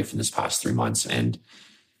in my life in this past 3 months. And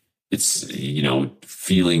it's,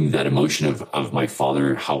 feeling that emotion of my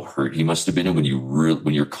father, how hurt he must have been. And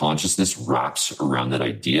when your consciousness wraps around that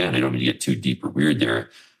idea, and I don't mean to get too deep or weird there,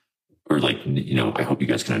 or I hope you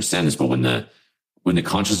guys can understand this, but when the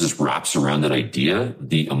consciousness wraps around that idea,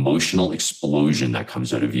 the emotional explosion that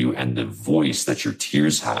comes out of you and the voice that your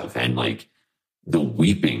tears have and the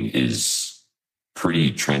weeping is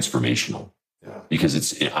pretty transformational. Yeah.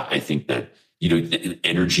 Because I think that,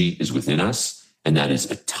 energy is within us, and that is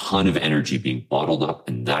a ton of energy being bottled up,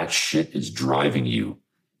 and that shit is driving you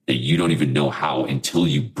that you don't even know how until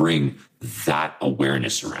you bring that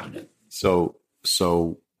awareness around it. So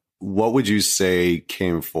what would you say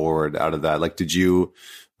came forward out of that?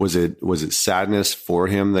 Was it sadness for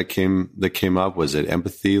him that came up? Was it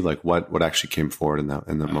empathy? What actually came forward in that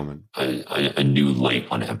moment? A new light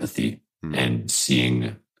on empathy and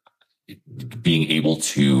being able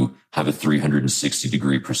to have a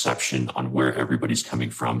 360-degree perception on where everybody's coming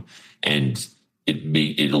from. And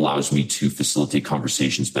it allows me to facilitate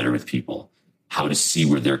conversations better with people, how to see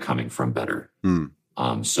where they're coming from better.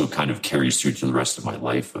 So kind of carries through to the rest of my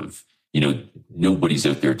life of, nobody's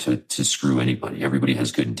out there to screw anybody. Everybody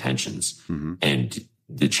has good intentions. Mm-hmm. And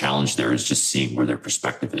the challenge there is just seeing where their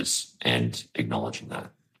perspective is and acknowledging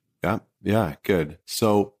that. Yeah. Yeah. Good.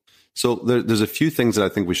 So there's a few things that I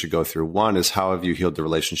think we should go through. One is, how have you healed the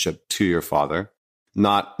relationship to your father?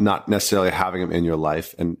 Not necessarily having him in your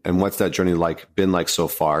life, and what's that journey been like so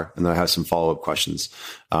far? And then I have some follow-up questions.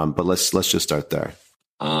 But let's just start there.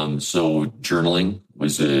 So journaling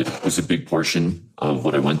was a big portion of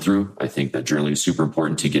what I went through. I think that journaling is super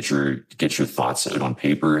important to get your thoughts out on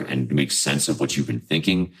paper and make sense of what you've been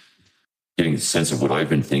thinking, getting a sense of what I've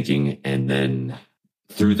been thinking. And then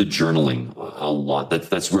through the journaling a lot,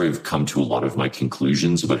 that's where I've come to a lot of my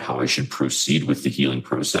conclusions about how I should proceed with the healing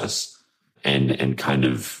process and kind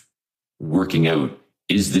of working out,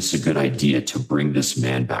 is this a good idea to bring this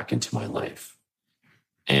man back into my life?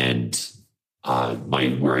 And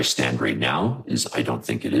where I stand right now is I don't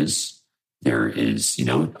think it is. There is,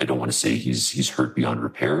 I don't want to say he's hurt beyond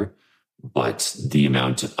repair, but the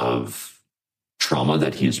amount of trauma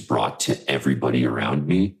that he has brought to everybody around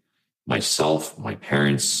me, myself, my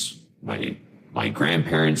parents, my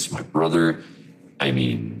grandparents, my brother. I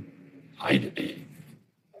mean,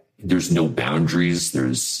 there's no boundaries.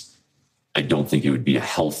 I don't think it would be a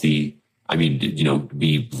healthy,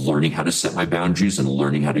 me learning how to set my boundaries and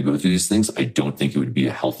learning how to go through these things. I don't think it would be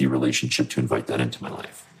a healthy relationship to invite that into my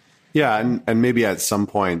life. Yeah. And maybe at some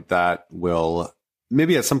point that will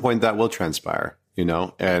transpire,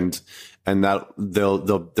 and that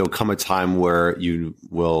there'll come a time where you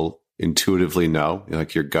will intuitively know,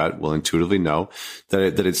 your gut will intuitively know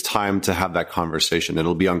that it's time to have that conversation.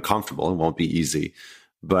 It'll be uncomfortable. It won't be easy,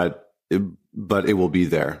 but it will be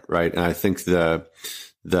there. Right. And I think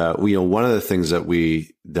one of the things that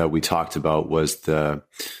we talked about was the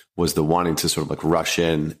wanting to sort of rush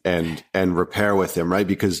in and repair with him. Right.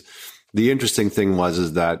 Because the interesting thing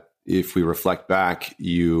is that if we reflect back,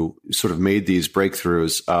 you sort of made these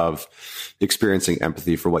breakthroughs of experiencing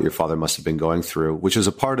empathy for what your father must have been going through, which is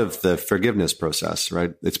a part of the forgiveness process,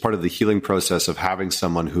 right? It's part of the healing process of having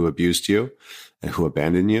someone who abused you and who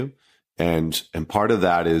abandoned you. And part of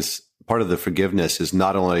the forgiveness is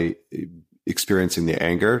not only experiencing the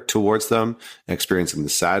anger towards them, experiencing the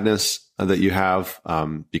sadness that you have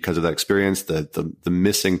because of that experience, the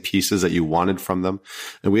missing pieces that you wanted from them.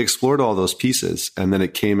 And we explored all those pieces. And then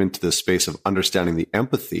it came into the space of understanding the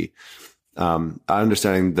empathy,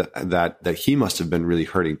 understanding that he must have been really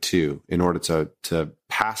hurting too, in order to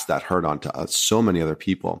pass that hurt on to so many other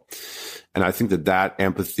people. And I think that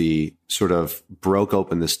empathy sort of broke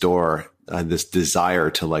open this door, this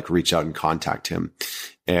desire to reach out and contact him.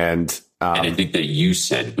 And I think that you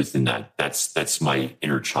said within that's my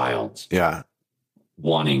inner child. Yeah.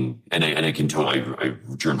 Wanting, and I can tell I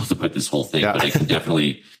journaled about this whole thing, but I can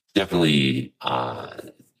definitely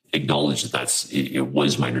acknowledge that it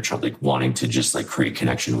was my inner child, wanting to just create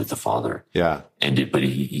connection with the father. Yeah. But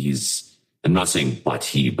he's, I'm not saying, but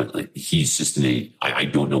he's just I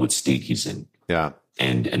don't know what state he's in. Yeah.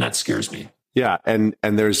 And that scares me. Yeah, and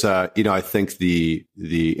there's I think the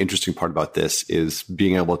interesting part about this is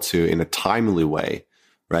being able to, in a timely way,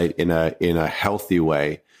 right, in a healthy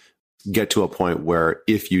way, get to a point where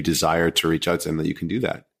if you desire to reach out to him, that you can do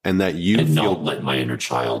that, and that you and feel, not let my inner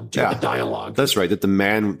child do the dialogue. That's right. That the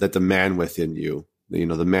man within you,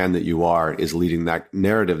 the man that you are, is leading that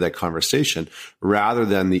narrative, that conversation, rather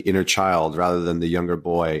than the inner child, rather than the younger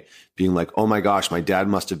boy being like, "Oh my gosh, my dad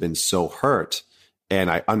must have been so hurt." And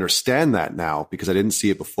I understand that now because I didn't see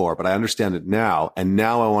it before, but I understand it now. And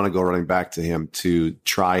now I want to go running back to him to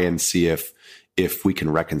try and see if we can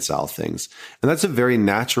reconcile things. And that's a very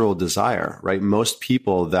natural desire, right? Most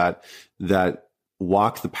people that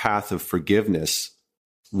walk the path of forgiveness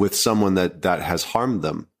with someone that has harmed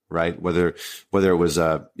them, right? Whether it was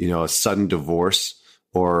a sudden divorce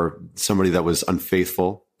or somebody that was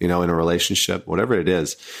unfaithful, in a relationship, whatever it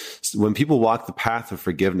is, when people walk the path of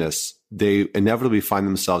forgiveness, they inevitably find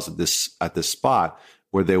themselves at this spot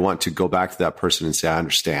where they want to go back to that person and say, "I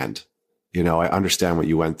understand. I understand what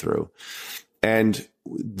you went through." And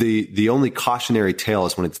the only cautionary tale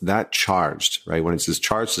is when it's that charged, right? When it's as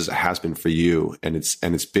charged as it has been for you, and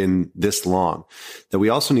it's been this long, that we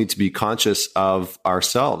also need to be conscious of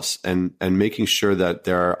ourselves and making sure that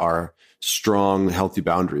there are strong, healthy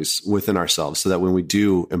boundaries within ourselves, so that when we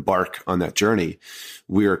do embark on that journey,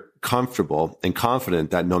 we are comfortable and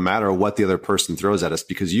confident that no matter what the other person throws at us,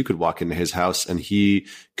 because you could walk into his house and he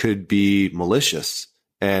could be malicious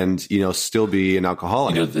and still be an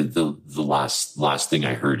alcoholic. The last thing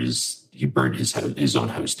I heard is he burned his own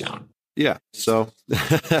house down. Yeah. So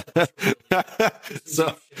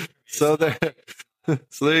so there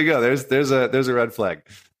you go. There's a red flag.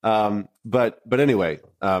 But anyway.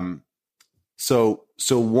 So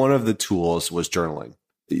one of the tools was journaling.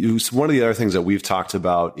 One of the other things that we've talked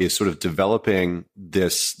about is sort of developing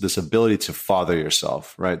this ability to father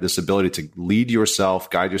yourself, right? This ability to lead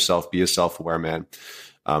yourself, guide yourself, be a self-aware man.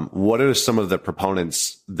 What are some of the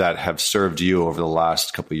proponents that have served you over the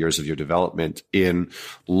last couple of years of your development in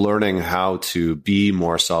learning how to be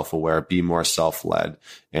more self-aware, be more self-led?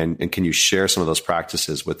 And can you share some of those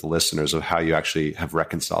practices with the listeners of how you actually have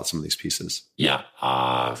reconciled some of these pieces? Yeah.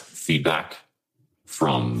 Feedback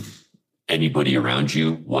from anybody around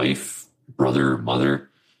you, wife, brother, mother,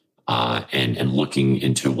 and looking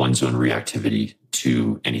into one's own reactivity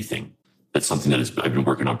to anything. That's something that I've been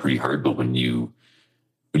working on pretty hard. But when you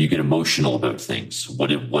get emotional about things, what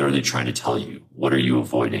are they trying to tell you? What are you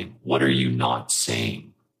avoiding? What are you not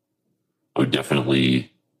saying? I would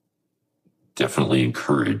definitely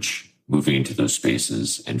encourage moving into those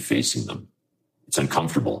spaces and facing them. It's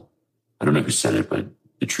uncomfortable. I don't know who said it, but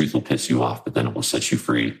the truth will piss you off, but then it will set you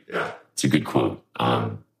free. Yeah. It's a good quote.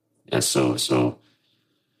 So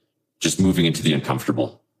just moving into the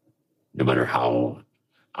uncomfortable, no matter how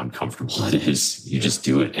uncomfortable it is, you just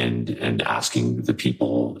do it, and asking the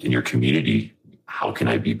people in your community, how can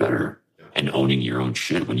I be better? And owning your own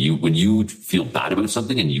shit. When you feel bad about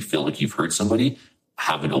something and you feel like you've hurt somebody,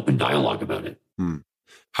 have an open dialogue about it.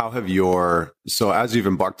 How have so as you've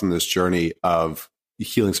embarked on this journey of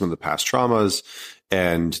healing some of the past traumas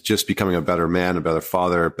and just becoming a better man, a better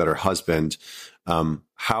father, a better husband,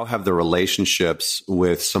 how have the relationships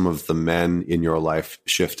with some of the men in your life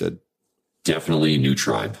shifted? Definitely a new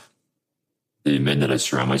tribe. The men that I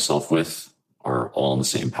surround myself with are all on the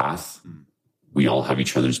same path. We all have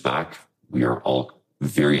each other's back. We are all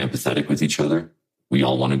very empathetic with each other. We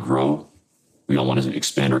all want to grow. We all want to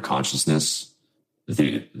expand our consciousness.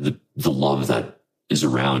 The love that is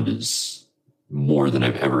around is more than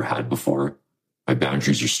I've ever had before. My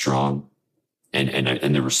boundaries are strong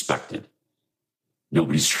and they're respected.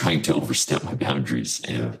 Nobody's trying to overstep my boundaries.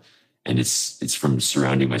 And it's from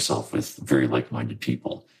surrounding myself with very like-minded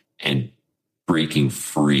people and breaking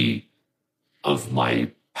free of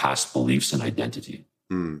my past beliefs and identity.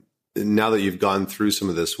 Now that you've gone through some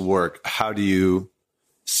of this work, how do you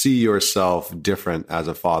see yourself different as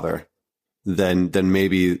a father than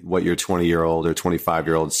maybe what your 20-year-old or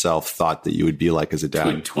 25-year-old self thought that you would be like as a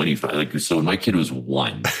dad? 25. So when my kid was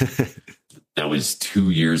 1, that was 2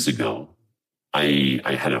 years ago. I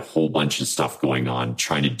had a whole bunch of stuff going on,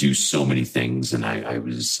 trying to do so many things. And I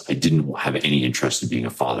didn't have any interest in being a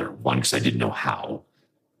father. 1, because I didn't know how.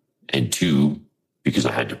 And 2, because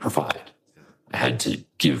I had to provide. I had to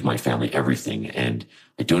give my family everything. And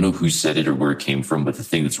I don't know who said it or where it came from, but the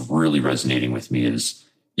thing that's really resonating with me is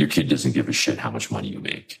your kid doesn't give a shit how much money you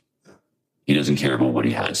make. He doesn't care about what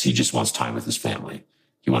he has. He just wants time with his family.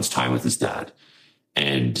 He wants time with his dad.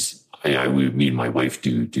 And me and my wife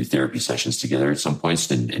do therapy sessions together at some points,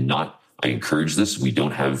 and I encourage this. We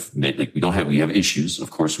have issues.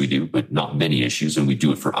 Of course we do, but not many issues. And we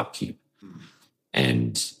do it for upkeep.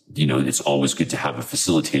 And, it's always good to have a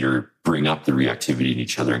facilitator bring up the reactivity in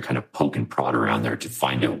each other and kind of poke and prod around there to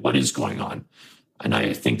find out what is going on. And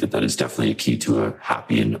I think that is definitely a key to a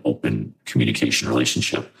happy and open communication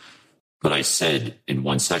relationship. But I said in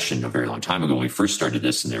one session a very long time ago when we first started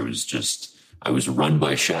this, and I was run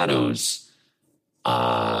by shadows.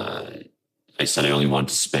 I said I only wanted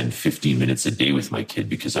to spend 15 minutes a day with my kid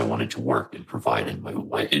because I wanted to work and provide. And my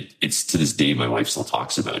wife, it's to this day, my wife still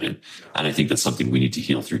talks about it. And I think that's something we need to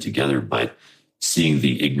heal through together. But seeing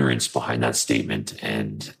the ignorance behind that statement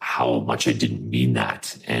and how much I didn't mean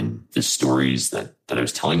that, and the stories that I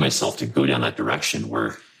was telling myself to go down that direction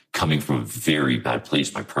were coming from a very bad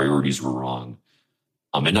place. My priorities were wrong.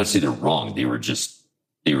 And not to say they're wrong. They were just,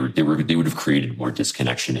 they would have created more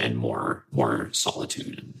disconnection and more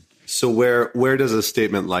solitude. So where does a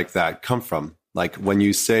statement like that come from? Like when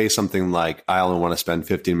you say something like, I only want to spend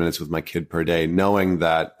 15 minutes with my kid per day, knowing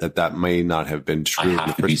that may not have been true. I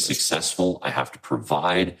have to be successful. I have to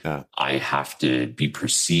provide. Yeah. I have to be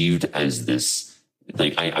perceived as this,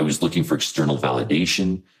 like I was looking for external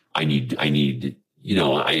validation. I need,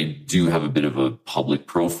 I do have a bit of a public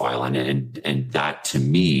profile, and that to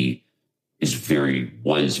me was very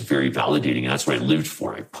validating. And that's what I lived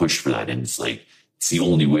for. I pushed for that. And it's the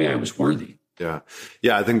only way I was worthy. Yeah.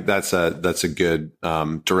 Yeah. I think that's a good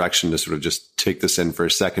direction to sort of just take this in for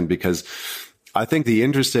a second, because I think the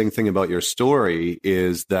interesting thing about your story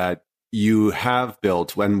is that you have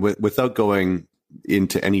built, without going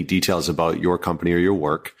into any details about your company or your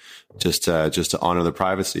work, just to honor the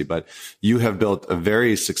privacy, but you have built a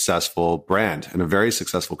very successful brand and a very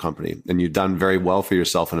successful company, and you've done very well for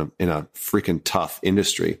yourself in a freaking tough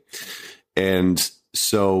industry. And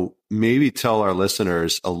so maybe tell our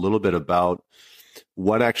listeners a little bit about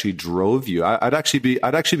what actually drove you. I'd actually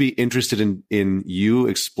be interested in you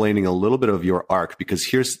explaining a little bit of your arc, because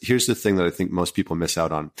here's the thing that I think most people miss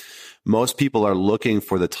out on. Most people are looking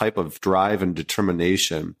for the type of drive and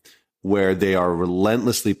determination where they are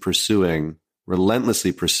relentlessly pursuing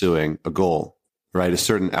a goal, right? A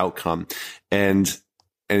certain outcome. And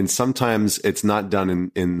sometimes it's not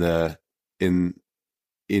done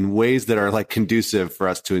in ways that are conducive for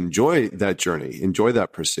us to enjoy that journey, enjoy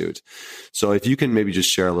that pursuit. So if you can maybe just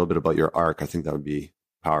share a little bit about your arc, I think that would be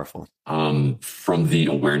powerful. From the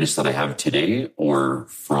awareness that I have today, or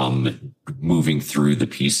from moving through the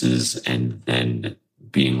pieces and then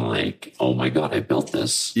being like, oh my God, I built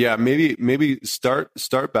this. Yeah, maybe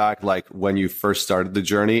start back when you first started the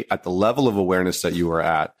journey, at the level of awareness that you were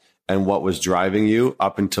at, and what was driving you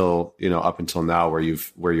up until now,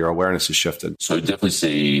 where your awareness has shifted. So I'd definitely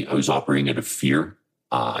say I was operating out of fear.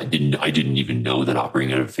 I didn't even know that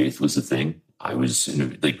operating out of faith was a thing. I was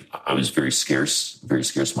I was very scarce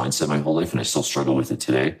mindset my whole life, and I still struggle with it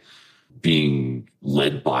today. Being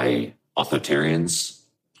led by authoritarians,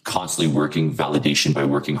 constantly working validation by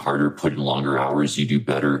working harder, put in longer hours, you do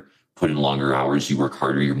better. Put in longer hours, you work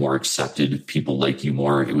harder, you're more accepted. People like you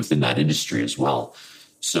more within that industry as well.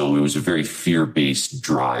 So it was a very fear-based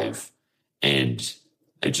drive. And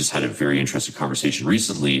I just had a very interesting conversation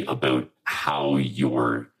recently about how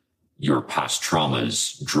your past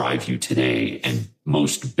traumas drive you today. And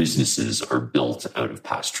most businesses are built out of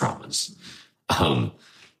past traumas.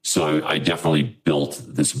 So I definitely built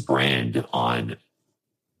this brand on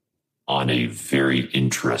a very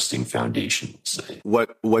interesting foundation. Say.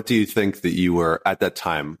 What do you think that you were at that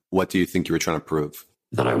time? What do you think you were trying to prove?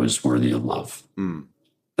 That I was worthy of love.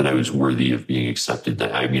 That I was worthy of being accepted.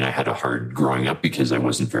 I had a hard growing up because I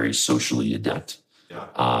wasn't very socially adept. Yeah.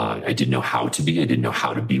 I didn't know how to be. I didn't know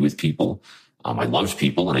how to be with people. I loved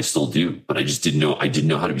people, and I still do, but I just didn't know. I didn't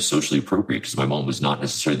know how to be socially appropriate because my mom was not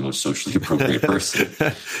necessarily the most socially appropriate person.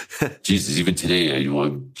 Jesus, even today,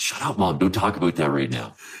 shut up, Mom! Don't talk about that right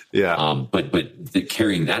now. Yeah. But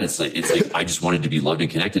carrying that, it's like I just wanted to be loved and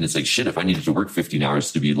connected. It's like shit. If I needed to work 15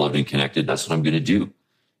 hours to be loved and connected, that's what I'm going to do.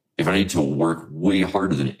 If I need to work way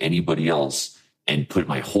harder than anybody else and put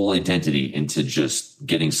my whole identity into just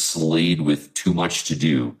getting slayed with too much to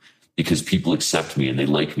do because people accept me and they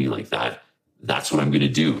like me like that, that's what I'm going to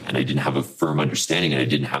do. And I didn't have a firm understanding, and I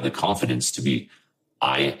didn't have the confidence to be,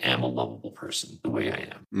 I am a lovable person the way I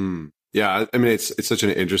am. Yeah. I mean, it's such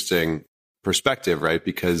an interesting perspective, right?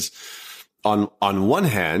 Because on one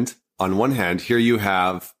hand, here you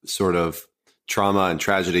have sort of trauma and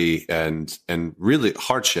tragedy and really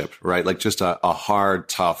hardship, right? Like just a hard,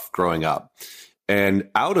 tough growing up. And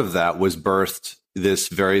out of that was birthed this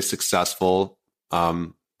very successful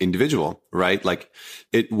individual, right? Like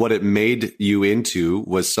what it made you into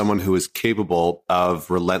was someone who was capable of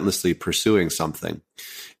relentlessly pursuing something.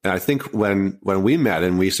 And I think when we met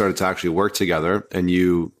and we started to actually work together, and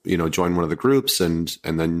you joined one of the groups, and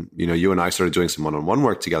then you and I started doing some one-on-one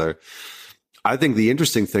work together. I think the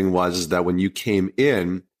interesting thing was that when you came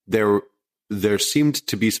in, there seemed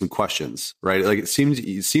to be some questions, right? Like it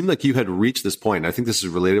seemed like you had reached this point. I think this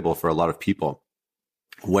is relatable for a lot of people,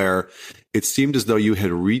 where it seemed as though you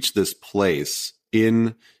had reached this place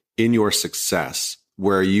in your success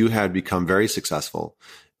where you had become very successful.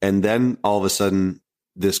 And then all of a sudden,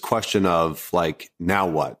 this question of like, now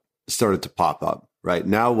what started to pop up, right?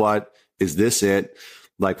 Now what? Is this it?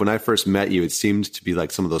 Like when I first met you, it seemed to be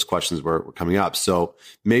like some of those questions were coming up. So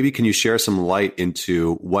maybe can you share some light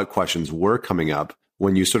into what questions were coming up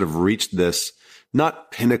when you sort of reached this,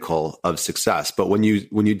 not pinnacle of success, but when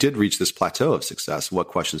you did reach this plateau of success, what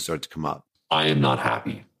questions started to come up? I am not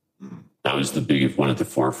happy. That was the big one at the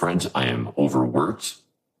forefront. I am overworked.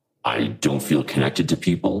 I don't feel connected to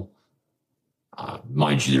people.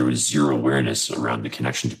 Mind you, there was zero awareness around the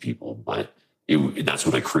connection to people, but that's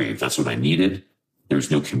what I craved. That's what I needed. There was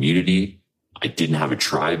no community. I didn't have a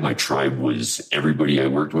tribe. My tribe was everybody I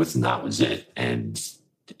worked with, and that was it. And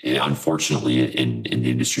unfortunately, in the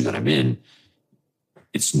industry that I'm in,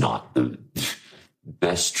 it's not the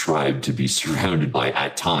best tribe to be surrounded by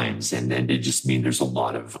at times. And it just means there's a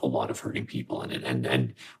lot of hurting people in it.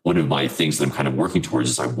 And one of my things that I'm kind of working towards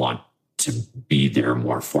is I want to be there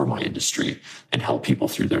more for my industry and help people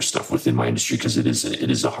through their stuff within my industry, because it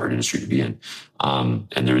is a hard industry to be in.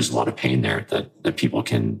 And there is a lot of pain there that people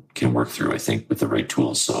can work through, I think, with the right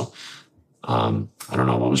tools. So I don't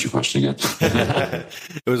know. What was your question again?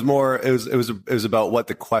 It was about what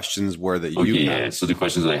the questions were that you had. Yeah. So the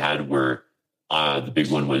questions that I had were, the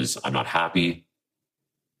big one was, I'm not happy.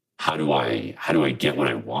 How do I get what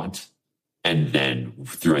I want? And then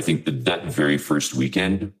through, I think that very first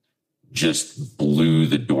weekend just blew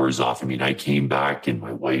the doors off. I mean, I came back and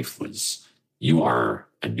my wife was, you are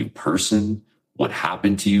a new person. What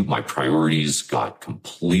happened to you? My priorities got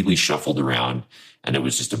completely shuffled around, and it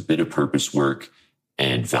was just a bit of purpose work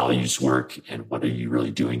and values work. And what are you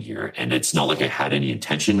really doing here? And it's not like I had any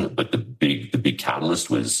intention, but the big catalyst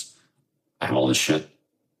was, I have all this shit.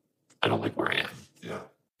 I don't like where I am. Yeah.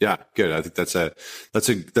 Yeah. Good. I think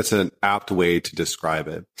that's an apt way to describe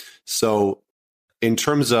it. So in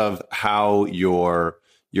terms of how your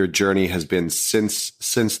journey has been since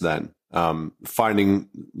then, finding,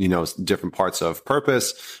 different parts of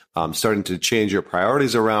purpose, starting to change your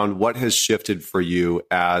priorities around, what has shifted for you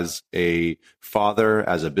as a father,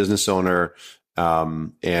 as a business owner,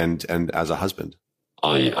 and as a husband?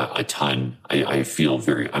 A ton. I feel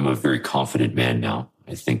I'm a very confident man now.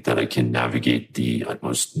 I think that I can navigate the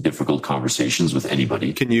most difficult conversations with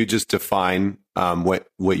anybody. Can you just define what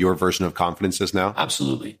your version of confidence is now?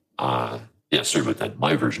 Absolutely. Sorry about that.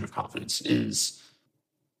 My version of confidence is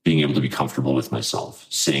being able to be comfortable with myself,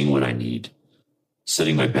 saying what I need,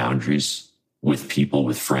 setting my boundaries with people,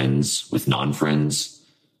 with friends, with non-friends,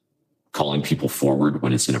 calling people forward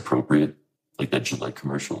when it's inappropriate. Like that Gillette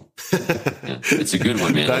commercial. Yeah, it's a good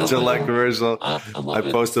one, man. That Gillette commercial. I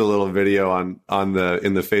posted a little video in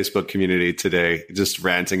the Facebook community today, just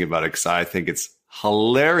ranting about it, because I think it's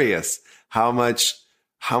hilarious how much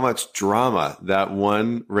drama that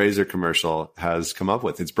one razor commercial has come up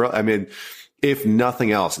with. It's I mean, if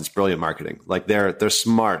nothing else, it's brilliant marketing. Like they're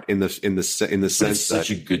smart in the sense it's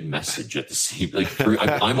such a good message at the same. Like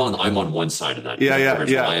I'm on one side of that. Yeah.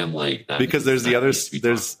 I am like that, because there's the other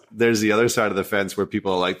side of the fence where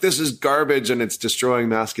people are like, this is garbage and it's destroying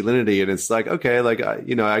masculinity, and it's like, okay, like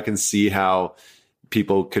I can see how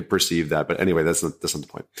people could perceive that, but anyway, that's not the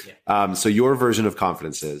point. Yeah. So your version of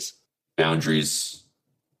confidence is boundaries,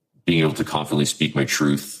 being able to confidently speak my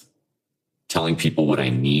truth, telling people what I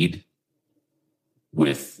need,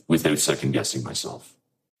 without second guessing myself.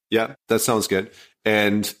 Yeah, that sounds good.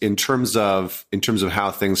 And in terms of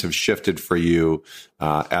how things have shifted for you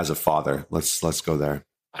as a father, let's go there.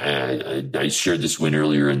 I shared this win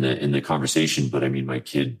earlier in the conversation, but I mean, my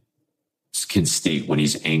kid can state when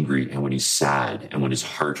he's angry and when he's sad and when his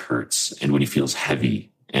heart hurts and when he feels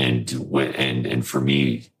heavy. And for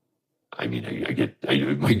me, I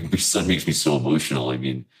mean, my son makes me so emotional. I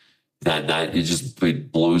mean, that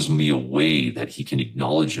it blows me away that he can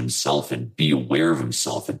acknowledge himself and be aware of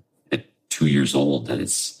himself at 2 years old. That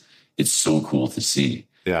it's so cool to see.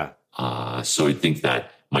 Yeah. So I think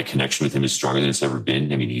that my connection with him is stronger than it's ever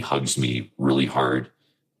been. I mean, he hugs me really hard.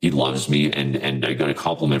 He loves me. And I got a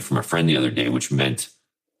compliment from a friend the other day, which meant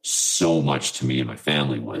so much to me and my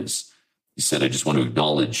family. Was he said, I just want to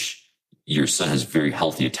acknowledge your son has very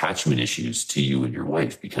healthy attachment issues to you and your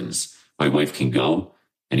wife, because my wife can go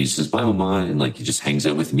and he says, bye, mama. And like, he just hangs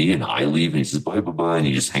out with me, and I leave and he says, bye, bye. And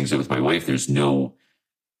he just hangs out with my wife. There's no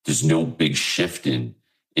big shift in,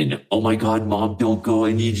 oh my God, mom, don't go.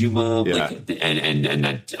 I need you, mom. Yeah. Like, and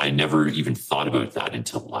that I never even thought about that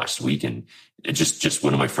until last week. And it just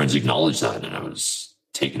one of my friends acknowledged that, and I was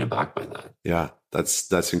taken aback by that. Yeah.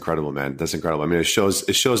 That's incredible, man. That's incredible. I mean, it shows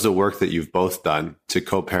the work that you've both done to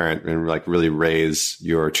co-parent and like really raise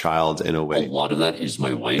your child in a way. A lot of that is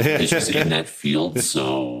my wife. She's in that field.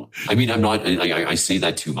 So, I mean, I'm not, I say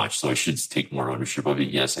that too much, so I should take more ownership of it.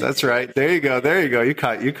 Yes. That's right. There you go. You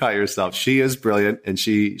caught yourself. She is brilliant, and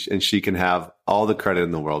she can have all the credit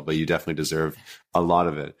in the world, but you definitely deserve a lot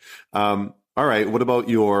of it. All right. What about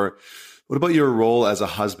your role as a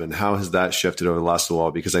husband? How has that shifted over the last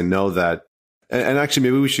while? Because I know that, and actually,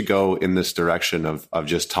 maybe we should go in this direction of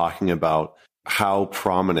just talking about how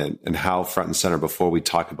prominent and how front and center, before we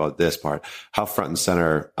talk about this part, how front and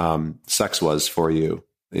center sex was for you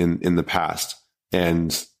in the past,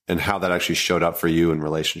 and how that actually showed up for you in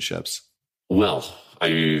relationships. Well,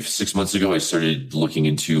 6 months ago, I started looking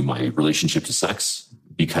into my relationship to sex,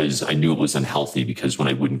 because I knew it was unhealthy, because when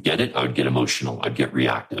I wouldn't get it, I would get emotional. I'd get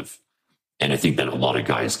reactive. And I think that a lot of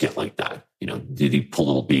guys get like that. You know, they pull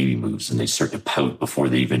little baby moves and they start to pout before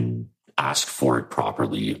they even ask for it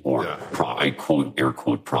properly, or I quote, air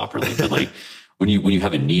quote, properly. But like when you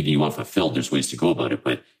have a need and you want fulfilled, there's ways to go about it.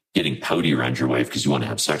 But getting pouty around your wife because you want to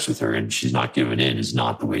have sex with her and she's not giving in is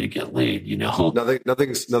not the way to get laid, you know?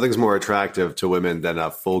 Nothing's more attractive to women than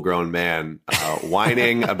a full-grown man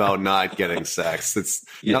whining about not getting sex. It's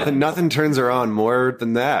nothing turns her on more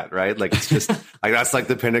than that, right? Like, it's just like, that's like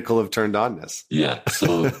the pinnacle of turned onness. Yeah.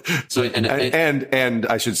 So and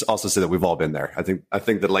I should also say that we've all been there. I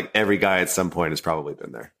think that like every guy at some point has probably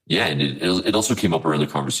been there. Yeah, and it also came up around the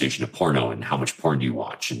conversation of porno and how much porn do you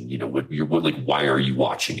watch, and you know why are you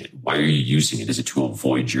watching it? Why are you using it? Is it to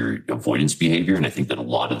avoid your avoidance behavior? And I think that a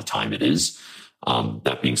lot of the time it is.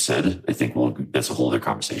 That being said, I think that's a whole other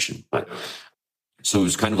conversation. But so it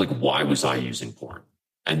was kind of like, why was I using porn?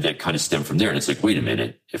 And that kind of stemmed from there. And it's like, wait a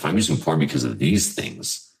minute, if I'm using porn because of these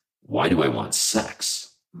things, why do I want sex?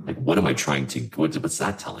 Like, what am I trying to, what's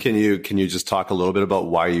that telling me? Can you just talk a little bit about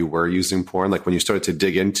why you were using porn? Like when you started to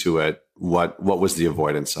dig into it, what was the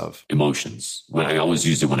avoidance of? Emotions. When I always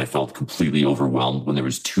used it when I felt completely overwhelmed, when there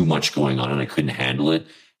was too much going on and I couldn't handle it.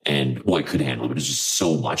 And I could handle it, but it's just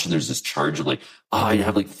so much. And there's this charge of like, I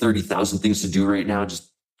have like 30,000 things to do right now.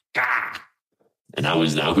 Just, and that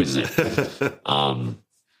was it.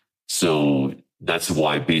 So that's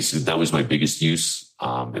why basically that was my biggest use.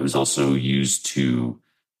 It was also used to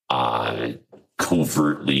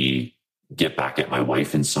covertly get back at my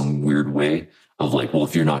wife in some weird way of like, well,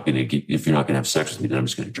 if you're not going to have sex with me, then I'm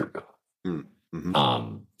just going to jerk off.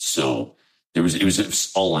 Mm-hmm. So it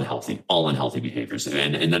was all unhealthy behaviors.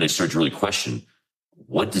 And then I started to really question,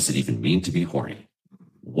 what does it even mean to be horny?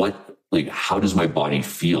 How does my body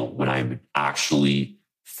feel when I'm actually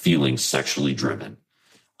feeling sexually driven?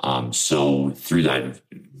 So through that,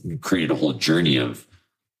 created a whole journey of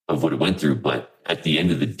what it went through. But at the end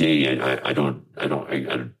of the day, I'm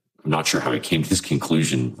not sure how I came to this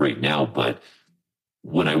conclusion right now, but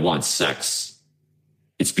when I want sex,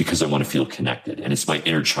 it's because I want to feel connected, and it's my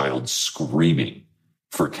inner child screaming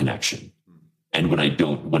for connection. And when I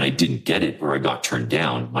didn't get it or I got turned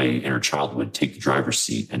down, my inner child would take the driver's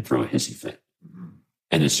seat and throw a hissy fit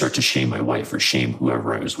and then start to shame my wife or shame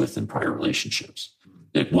whoever I was with in prior relationships.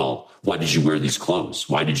 Like, well, why did you wear these clothes?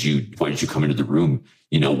 Why did you come into the room?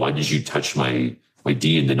 You know, why did you touch my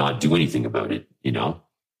D and then not do anything about it? You know?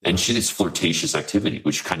 And it's flirtatious activity,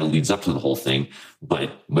 which kind of leads up to the whole thing.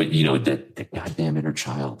 But you know, that goddamn inner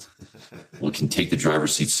child can take the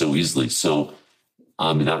driver's seat so easily. So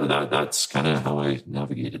that's kind of how I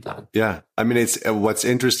navigated that. Yeah. I mean, what's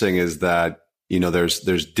interesting is that, you know,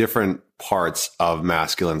 there's different parts of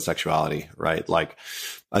masculine sexuality, right? Like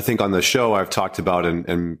I think on the show I've talked about,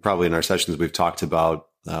 and probably in our sessions, we've talked about,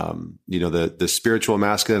 you know, the spiritual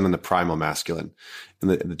masculine and the primal masculine. And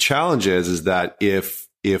the challenge is that if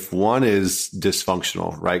one is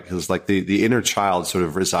dysfunctional, right? Because like the inner child sort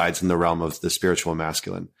of resides in the realm of the spiritual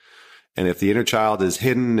masculine. And if the inner child is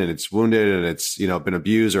hidden and it's wounded and it's, you know, been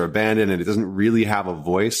abused or abandoned and it doesn't really have a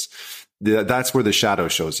voice, that's where the shadow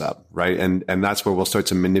shows up, right? And that's where we'll start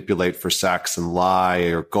to manipulate for sex and lie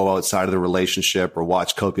or go outside of the relationship or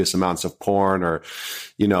watch copious amounts of porn or,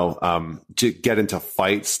 you know, to get into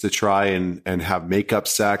fights to try and have makeup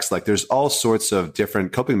sex. Like there's all sorts of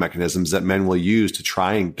different coping mechanisms that men will use to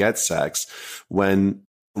try and get sex when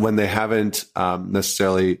they haven't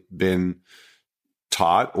necessarily been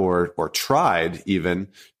taught or tried even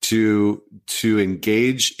to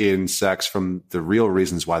engage in sex from the real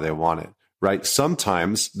reasons why they want it, right?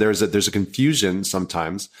 Sometimes there's a confusion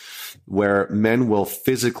sometimes where men will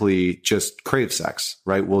physically just crave sex,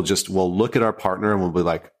 right? We'll look at our partner and we'll be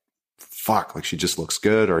like, fuck, like she just looks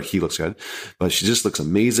good, or he looks good, but she just looks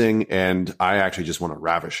amazing. And I actually just want to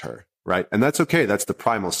ravish her. Right. And that's okay. That's the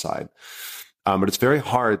primal side. But it's very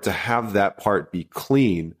hard to have that part be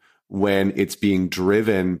clean when it's being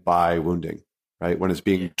driven by wounding, right? When it's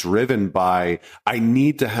being driven by, I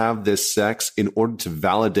need to have this sex in order to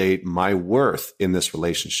validate my worth in this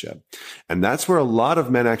relationship. And that's where a lot of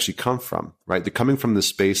men actually come from, right? They're coming from the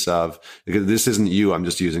space of, because this isn't you, I'm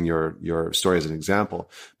just using your story as an example,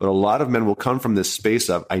 but a lot of men will come from this space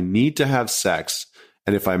of, I need to have sex.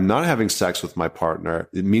 And if I'm not having sex with my partner,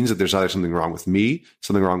 it means that there's either something wrong with me,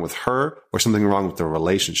 something wrong with her, or something wrong with the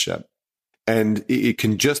relationship. And it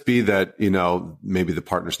can just be that, maybe the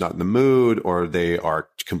partner's not in the mood, or they are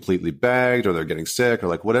completely bagged, or they're getting sick, or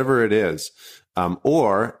like whatever it is.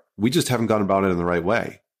 Or we just haven't gone about it in the right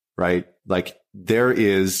way, right? Like there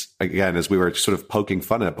is, again, as we were sort of poking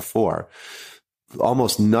fun at before,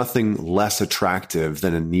 almost nothing less attractive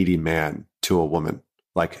than a needy man to a woman.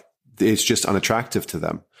 Like it's just unattractive to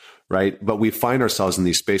them. Right. But we find ourselves in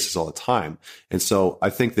these spaces all the time. And so I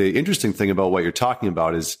think the interesting thing about what you're talking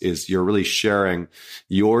about is you're really sharing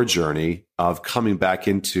your journey of coming back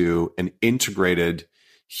into an integrated,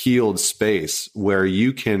 healed space where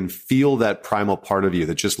you can feel that primal part of you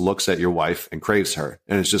that just looks at your wife and craves her.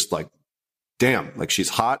 And it's just like, damn, like she's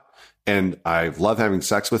hot. And I love having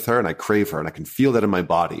sex with her and I crave her and I can feel that in my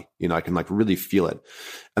body. I can like really feel it.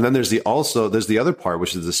 And then there's the other part,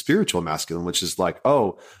 which is the spiritual masculine, which is like,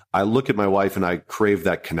 oh, I look at my wife and I crave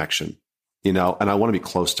that connection, and I want to be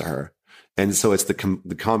close to her. And so it's the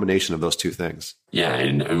combination of those two things. Yeah.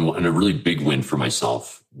 And a really big win for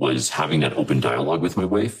myself was having that open dialogue with my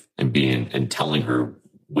wife and telling her,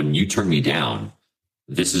 when you turn me down,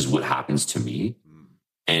 this is what happens to me.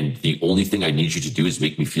 And the only thing I need you to do is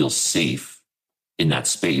make me feel safe in that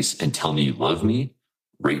space and tell me you love me.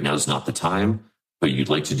 Right now is not the time, but you'd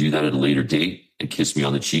like to do that at a later date and kiss me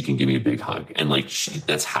on the cheek and give me a big hug. And like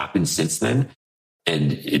that's happened since then.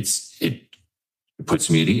 And it puts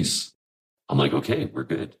me at ease. I'm like, okay, we're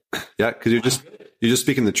good. Yeah. Cause you're just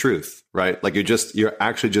speaking the truth, right? Like you're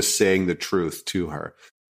actually just saying the truth to her.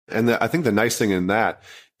 And I think the nice thing in that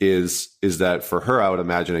is that for her, I would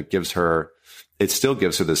imagine it still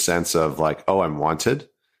gives her the sense of like, oh, I'm wanted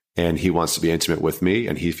and he wants to be intimate with me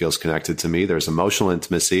and he feels connected to me. There's emotional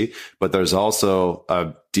intimacy, but there's also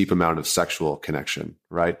a deep amount of sexual connection,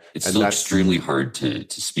 right? It's still extremely hard to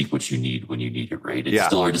speak what you need when you need it, right? It's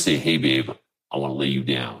still hard to say, hey, babe, I want to lay you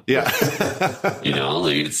down. Yeah.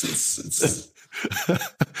 Like it's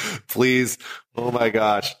please. Oh my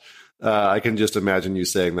gosh. I can just imagine you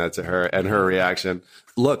saying that to her and her reaction.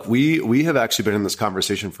 Look, we have actually been in this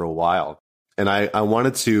conversation for a while. And I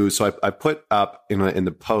wanted to, so I put up in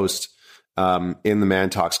the post in the Man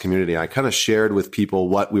Talks community, I kind of shared with people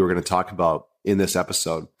what we were going to talk about in this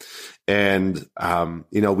episode. And,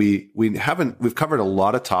 we've covered a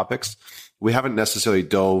lot of topics. We haven't necessarily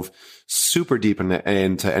dove super deep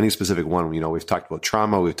into any specific one. We've talked about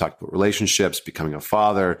trauma. We've talked about relationships, becoming a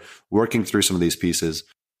father, working through some of these pieces.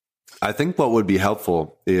 I think what would be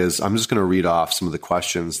helpful is I'm just going to read off some of the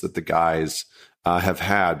questions that the guys have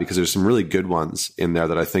had, because there's some really good ones in there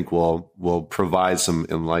that I think will provide some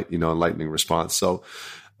enlightening response. So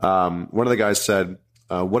one of the guys said,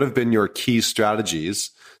 what have been your key strategies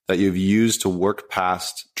that you've used to work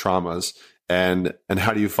past traumas, and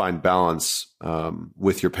how do you find balance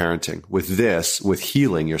with your parenting, with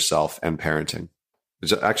healing yourself and parenting?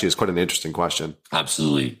 Which actually is quite an interesting question.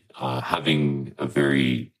 Absolutely. Having a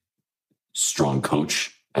very strong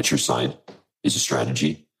coach at your side is a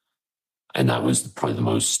strategy. And that was probably the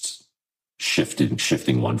most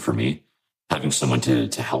shifting one for me. Having someone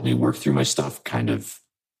to help me work through my stuff, kind of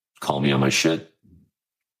call me on my shit,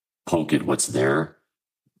 poke at what's there,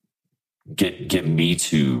 get me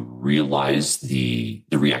to realize the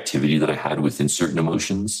reactivity that I had within certain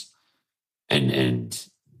emotions. And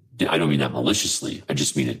I don't mean that maliciously. I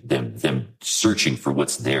just mean it, them searching for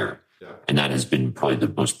what's there. Yeah. And that has been probably the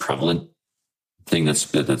most prevalent thing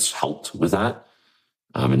that's helped with that.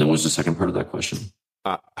 And then what was the second part of that question?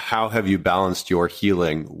 How have you balanced your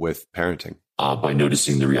healing with parenting? By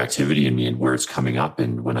noticing the reactivity in me and where it's coming up.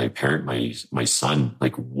 And when I parent my son,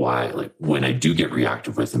 when I do get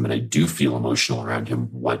reactive with him and I do feel emotional around him,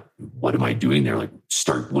 what am I doing there? Like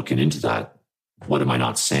start looking into that. What am I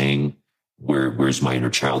not saying? where's my inner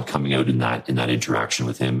child coming out in that interaction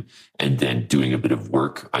with him, and then doing a bit of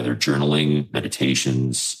work, either journaling,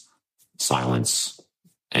 meditations, silence,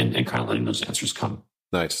 and kind of letting those answers come.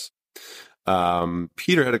 Nice.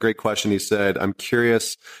 Peter had a great question. He said, I'm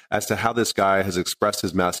curious as to how this guy has expressed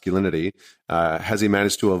his masculinity. Has he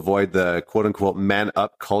managed to avoid the quote unquote man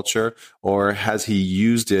up culture, or has he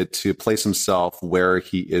used it to place himself where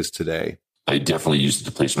he is today? I definitely used it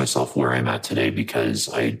to place myself where I'm at today,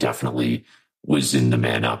 because I definitely was in the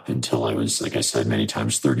man up until I was, like I said, many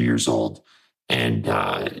times 30 years old, and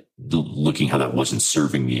looking how that wasn't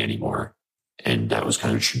serving me anymore. And that was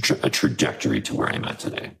kind of a trajectory to where I'm at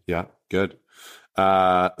today. Yeah, good.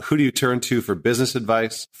 Who do you turn to for business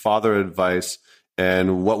advice, father advice,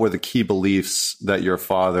 and what were the key beliefs that your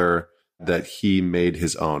father, that he made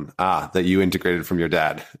his own? That you integrated from your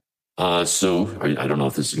dad. So I don't know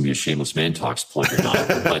if this is going to be a shameless man talks plug or not,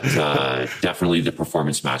 but definitely the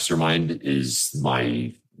Performance Mastermind is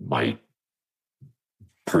my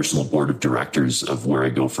personal board of directors of where I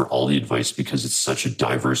go for all the advice, because it's such a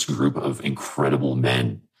diverse group of incredible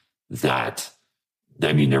men that,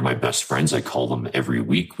 I mean, they're my best friends. I call them every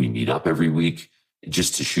week. We meet up every week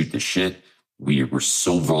just to shoot the shit. We're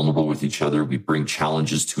so vulnerable with each other. We bring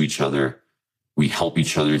challenges to each other. We help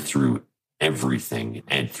each other through everything,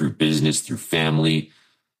 and through business, through family,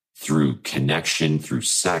 through connection, through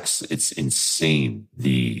sex. It's insane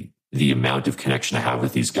the amount of connection I have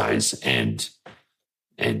with these guys. And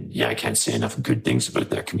yeah, I can't say enough good things about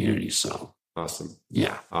that community. So awesome.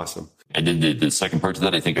 Yeah. Awesome. And then the second part to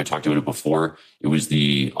that, I think I talked about it before. It was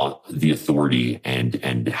the authority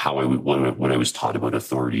and how what I was taught about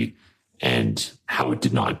authority, and how it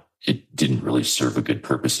didn't really serve a good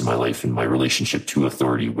purpose in my life and my relationship to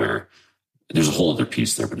authority, where there's a whole other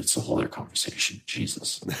piece there, but it's a whole other conversation.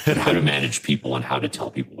 Jesus, how to manage people and how to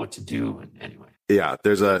tell people what to do. And anyway, yeah,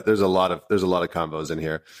 there's a lot of combos in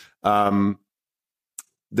here.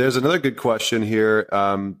 There's another good question here.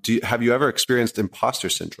 Have you ever experienced imposter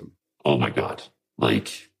syndrome? Oh my God,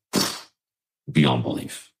 like beyond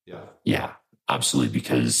belief. Yeah, absolutely.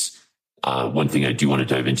 Because one thing I do want to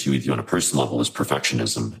dive into with you on a personal level is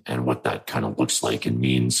perfectionism and what that kind of looks like and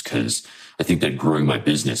means. Because I think that growing my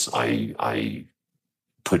business, I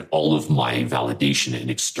put all of my validation in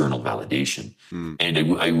external validation. And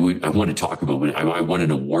I want to talk about when I won an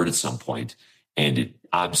award at some point, and it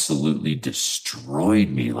absolutely destroyed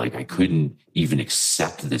me. Like, I couldn't even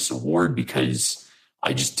accept this award because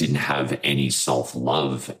I just didn't have any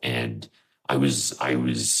self-love. And I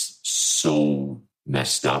was so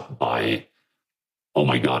messed up by, oh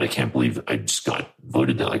my God, I can't believe I just got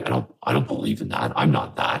voted that. Like, I don't believe in that. I'm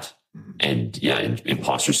not that. And yeah,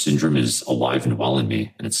 imposter syndrome is alive and well in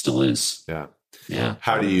me, and it still is. Yeah. Yeah.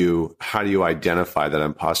 How do you identify that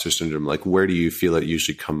imposter syndrome? Like, where do you feel it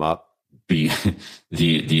usually come up?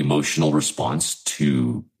 The emotional response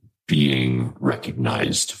to being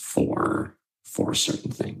recognized for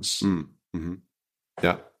certain things. Mm-hmm.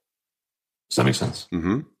 Yeah. Does that make sense?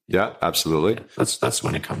 Mm-hmm. Yeah, absolutely. Yeah, that's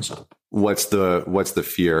when it comes up. What's the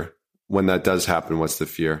fear when that does happen? What's the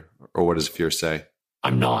fear, or what does fear say?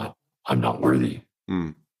 I'm not worthy.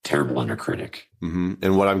 Terrible inner critic. Mm-hmm.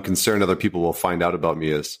 And what I'm concerned other people will find out about me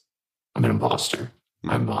is I'm an imposter.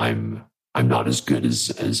 I'm not as good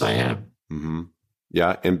as I am. Mm-hmm.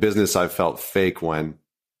 Yeah. In business, I felt fake when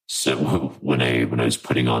I was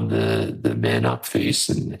putting on the man up face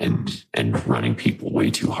and running people way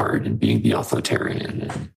too hard and being the authoritarian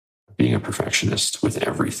and being a perfectionist with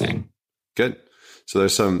everything. Good. So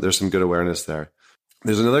there's some good awareness there.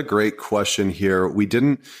 There's another great question here. We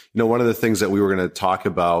didn't, one of the things that we were going to talk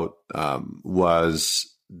about was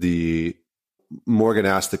Morgan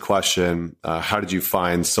asked the question, how did you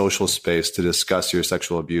find social space to discuss your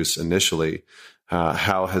sexual abuse initially?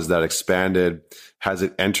 How has that expanded? Has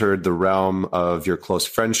it entered the realm of your close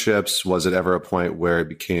friendships? Was it ever a point where it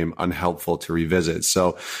became unhelpful to revisit?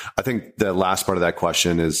 So I think the last part of that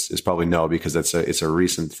question is probably no, because it's a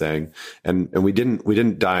recent thing. And we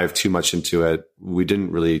didn't dive too much into it. We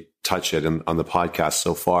didn't really touch it on the podcast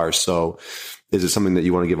so far. So is it something that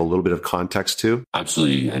you want to give a little bit of context to?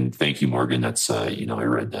 Absolutely. And thank you, Morgan. That's, I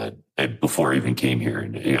read that before I even came here,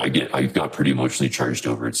 and I got pretty emotionally charged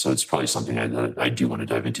over it. So it's probably something I do want to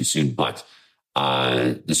dive into soon. But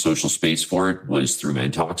the social space for it was through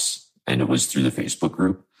Men Talks, and it was through the Facebook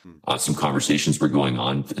group. Some conversations were going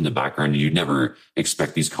on in the background. You'd never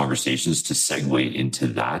expect these conversations to segue into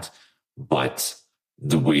that. But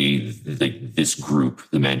the way this group,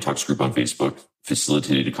 the Man Talks group on Facebook,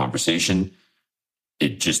 facilitated a conversation,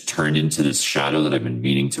 it just turned into this shadow that I've been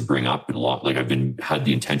meaning to bring up a lot. Like, had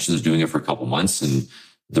the intentions of doing it for a couple months, and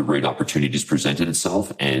the right opportunities presented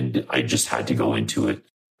itself, and I just had to go into it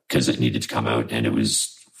because it needed to come out, and it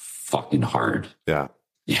was fucking hard. Yeah.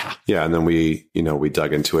 Yeah. Yeah. And then we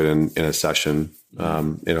dug into it in a session,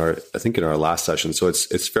 in our last session. So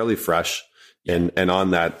it's fairly fresh. And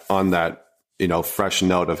on that, fresh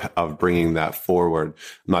note of bringing that forward,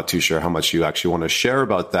 I'm not too sure how much you actually want to share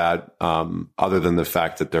about that, other than the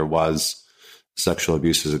fact that there was sexual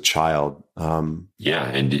abuse as a child. Yeah.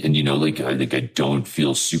 And I think I don't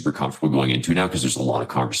feel super comfortable going into now because there's a lot of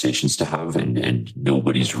conversations to have and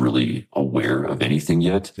nobody's really aware of anything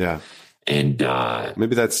yet. Yeah. And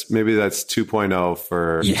maybe that's 2.0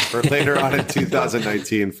 for later on in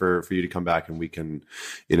 2019 for you to come back and we can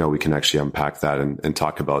actually unpack that and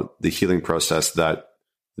talk about the healing process that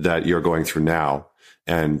you're going through now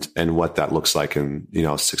and what that looks like in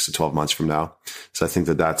 6 to 12 months from now. So I think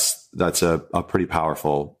that's a pretty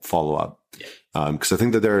powerful follow up. Because I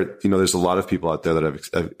think that there's a lot of people out there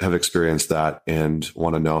that have experienced that and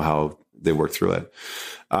want to know how they work through it.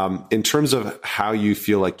 In terms of how you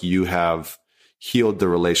feel like you have healed the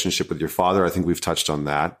relationship with your father, I think we've touched on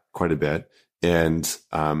that quite a bit. And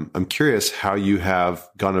I'm curious how you have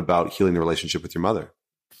gone about healing the relationship with your mother.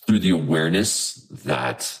 Through the awareness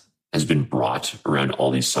that has been brought around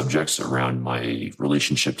all these subjects, around my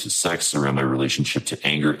relationship to sex, around my relationship to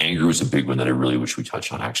anger. Anger was a big one that I really wish we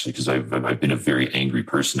touched on, actually, because I've been a very angry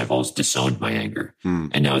person. I've always disowned my anger.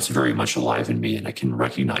 And now it's very much alive in me, and I can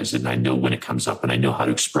recognize it, and I know when it comes up, and I know how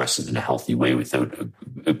to express it in a healthy way without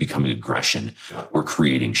becoming aggression or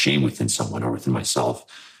creating shame within someone or within myself.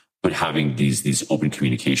 But having these open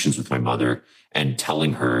communications with my mother and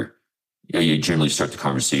telling her, you generally start the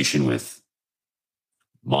conversation with,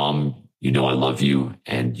 Mom, I love you,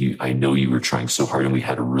 and I know you were trying so hard, and we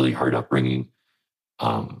had a really hard upbringing.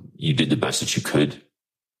 You did the best that you could.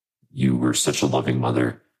 You were such a loving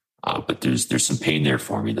mother, but there's some pain there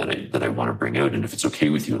for me that I want to bring out, and if it's okay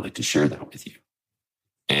with you, I'd like to share that with you.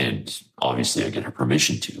 And obviously, I get her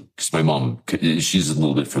permission to, because my mom, she's a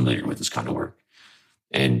little bit familiar with this kind of work,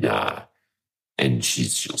 and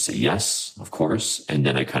she'll say yes, of course, and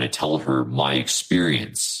then I kind of tell her my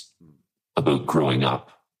experience about growing up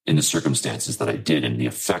in the circumstances that I did and the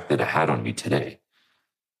effect that it had on me today.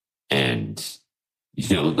 And,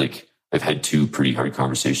 I've had 2 pretty hard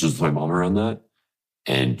conversations with my mom around that.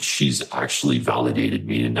 And she's actually validated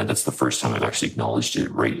me. And that's the first time I've actually acknowledged it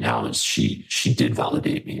right now, is she did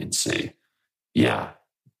validate me and say, yeah,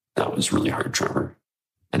 that was really hard, Trevor.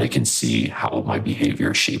 And I can see how my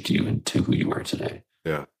behavior shaped you into who you are today.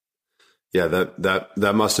 Yeah. Yeah,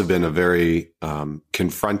 that must have been a very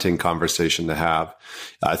confronting conversation to have.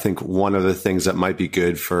 I think one of the things that might be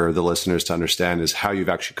good for the listeners to understand is how you've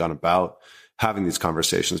actually gone about having these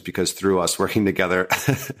conversations, because through us working together,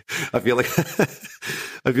 I feel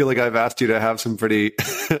like I've asked you to have some pretty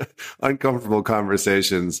uncomfortable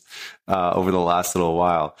conversations over the last little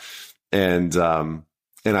while, and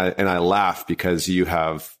I laugh because you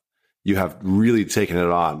have really taken it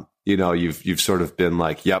on. You've sort of been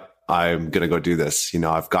like, yep, I'm going to go do this.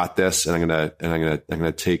 I've got this, and I'm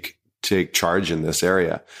going to take charge in this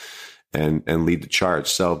area and lead the charge.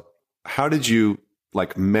 So how did you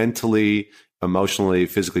mentally, emotionally,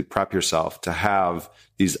 physically prep yourself to have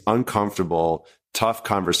these uncomfortable, tough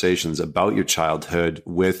conversations about your childhood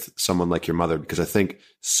with someone like your mother? Because I think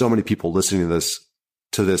so many people listening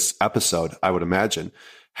to this episode, I would imagine,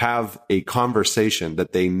 have a conversation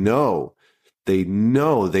that they know they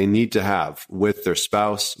need to have with their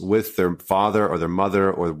spouse, with their father or their mother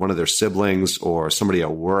or one of their siblings or somebody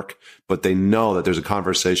at work, but they know that there's a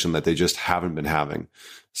conversation that they just haven't been having.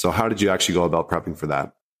 So how did you actually go about prepping for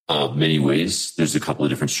that? Many ways. There's a couple of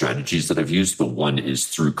different strategies that I've used, but one is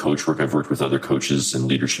through coach work. I've worked with other coaches and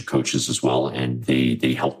leadership coaches as well, and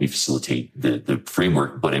they help me facilitate the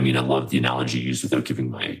framework. But I love the analogy used without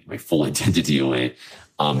giving my full identity away.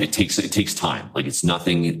 It takes time. It's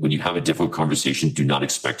nothing. When you have a difficult conversation, do not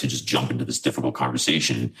expect to just jump into this difficult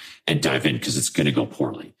conversation and dive in, because it's going to go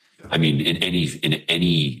poorly. In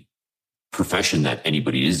any profession that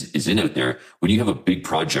anybody is in out there, when you have a big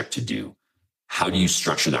project to do, how do you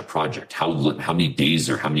structure that project? How many days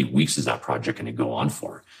or how many weeks is that project going to go on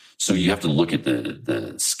for? So you have to look at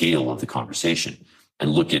the scale of the conversation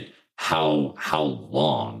and look at how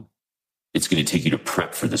long it's going to take you to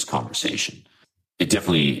prep for this conversation. It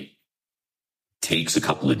definitely takes a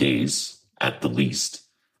couple of days at the least.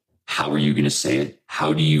 How are you going to say it?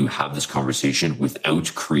 How do you have this conversation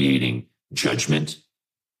without creating judgment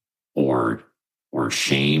or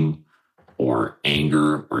shame or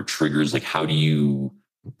anger or triggers? How do you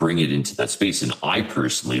bring it into that space? And I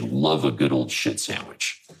personally love a good old shit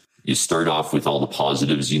sandwich. You start off with all the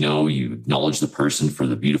positives, you acknowledge the person for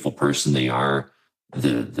the beautiful person they are,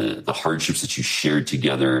 the hardships that you shared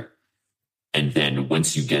together. And then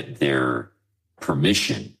once you get their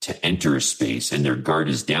permission to enter a space and their guard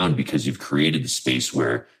is down because you've created the space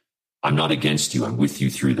where I'm not against you, I'm with you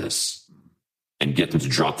through this, and get them to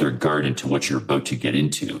drop their guard into what you're about to get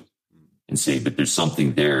into and say, but there's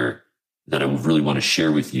something there that I would really want to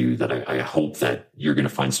share with you that I hope that you're going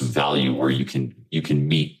to find some value, or you can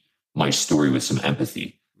meet my story with some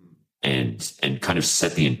empathy and kind of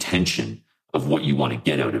set the intention of what you want to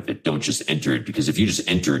get out of it. Don't just enter it, because if you just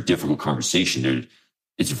enter a difficult conversation,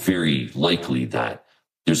 it's very likely that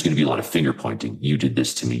there's going to be a lot of finger pointing. You did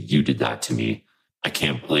this to me. You did that to me. I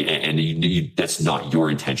can't play. And that's not your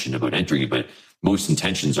intention about entering it, but most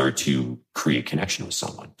intentions are to create connection with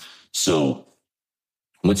someone. So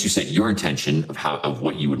once you set your intention of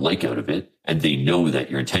what you would like out of it, and they know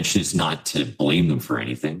that your intention is not to blame them for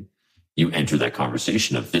anything, you enter that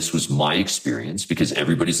conversation of, this was my experience, because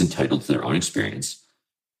everybody's entitled to their own experience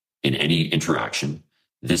in any interaction.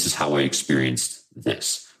 This is how I experienced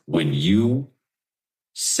this. When you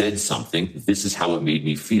said something, this is how it made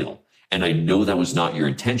me feel. And I know that was not your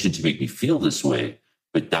intention to make me feel this way,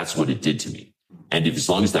 but that's what it did to me. And as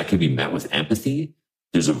long as that can be met with empathy,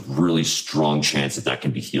 there's a really strong chance that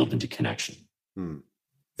can be healed into connection.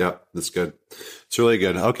 Yeah, that's good. It's really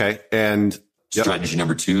good. Okay. And strategy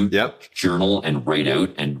number 2, journal and write out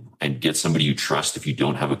and get somebody you trust. If you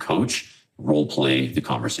don't have a coach, role play the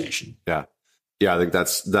conversation. Yeah. I think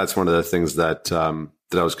that's one of the things that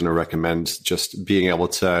I was going to recommend, just being able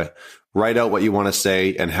to write out what you want to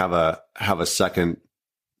say and have a second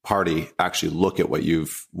party actually look at what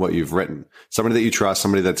you've written. Somebody that you trust,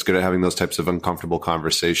 somebody that's good at having those types of uncomfortable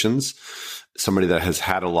conversations, somebody that has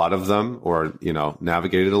had a lot of them, or,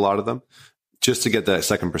 navigated a lot of them, just to get that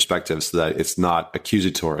second perspective so that it's not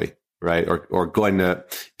accusatory, right? Or going to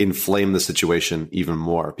inflame the situation even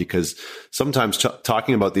more, because sometimes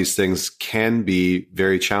talking about these things can be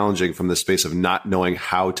very challenging from the space of not knowing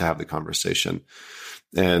how to have the conversation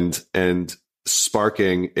and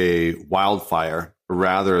sparking a wildfire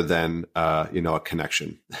rather than, a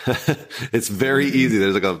connection. It's very easy.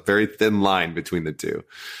 There's like a very thin line between the two,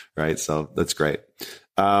 right? So that's great.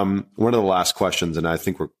 One of the last questions, and I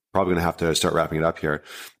think we're probably going to have to start wrapping it up here,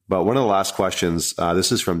 but one of the last questions,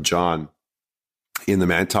 this is from John in the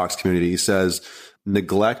Man Talks community. He says,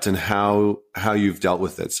 neglect and how you've dealt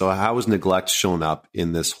with it. So how has neglect shown up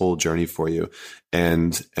in this whole journey for you?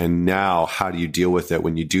 And now how do you deal with it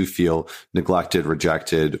when you do feel neglected,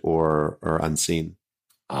 rejected, or unseen?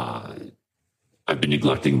 I've been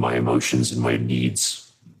neglecting my emotions and my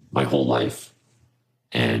needs my whole life,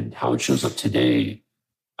 and how it shows up today,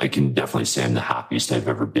 I can definitely say I'm the happiest I've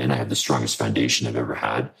ever been. I have the strongest foundation I've ever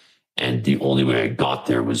had. And the only way I got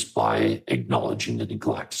there was by acknowledging the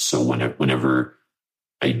neglect. So whenever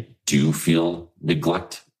I do feel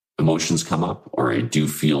neglect emotions come up, or I do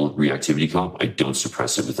feel reactivity come up, I don't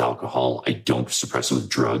suppress it with alcohol. I don't suppress it with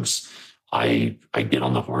drugs. I get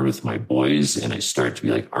on the horn with my boys and I start to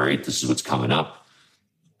be like, all right, this is what's coming up.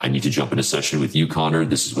 I need to jump in a session with you, Connor.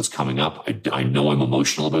 This is what's coming up. I know I'm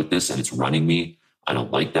emotional about this and it's running me. I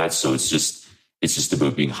don't like that. So it's just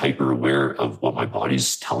about being hyper aware of what my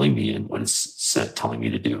body's telling me and what it's telling me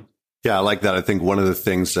to do. Yeah, I like that. I think one of the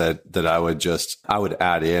things that I would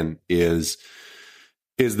add in is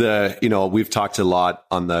we've talked a lot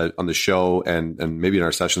on the show and maybe in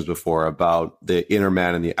our sessions before about the inner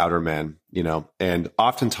man and the outer man, and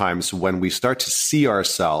oftentimes when we start to see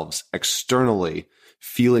ourselves externally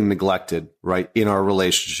feeling neglected, right, in our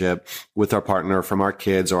relationship with our partner, from our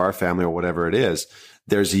kids or our family or whatever it is,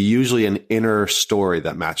 there's usually an inner story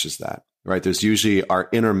that matches that, right? There's usually our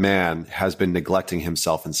inner man has been neglecting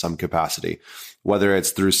himself in some capacity, whether it's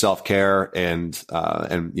through self-care and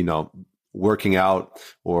working out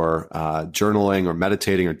or journaling or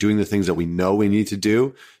meditating or doing the things that we know we need to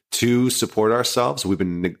do to support ourselves. We've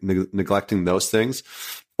been neglecting those things,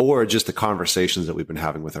 or just the conversations that we've been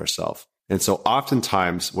having with ourselves. And so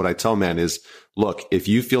oftentimes what I tell men is, look, if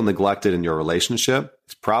you feel neglected in your relationship,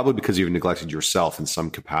 it's probably because you've neglected yourself in some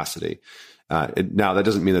capacity. Now, that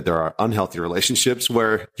doesn't mean that there are unhealthy relationships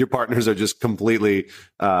where your partners are just completely,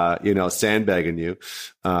 sandbagging you.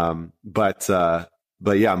 But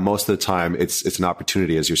yeah, most of the time it's an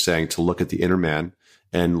opportunity, as you're saying, to look at the inner man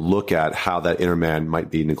and look at how that inner man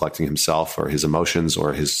might be neglecting himself or his emotions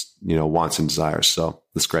or his, wants and desires. So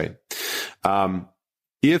that's great.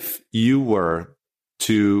 If you were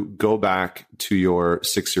to go back to your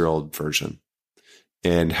 6-year-old version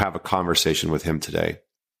and have a conversation with him today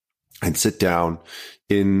and sit down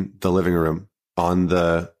in the living room on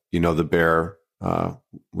the bare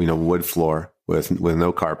wood floor with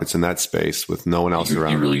no carpets in that space with no one else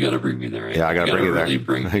around. You really got to bring me there. Right? Yeah, I got to bring you there.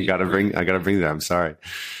 Really I got to bring you there. I'm sorry.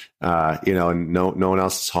 And no one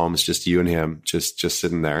else is home. It's just you and him, just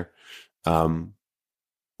sitting there.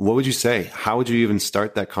 What would you say? How would you even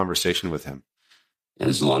start that conversation with him? Yeah,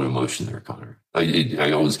 there's a lot of emotion there, Connor.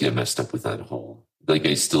 I always get messed up with that whole, like I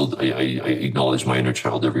acknowledge my inner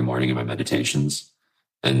child every morning in my meditations.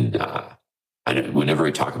 And, whenever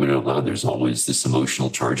I talk about it out loud, there's always this emotional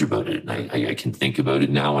charge about it. And I can think about it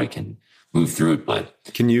now. I can move through it, but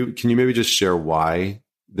can you maybe just share why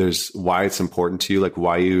it's important to you, like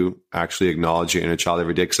why you actually acknowledge your inner child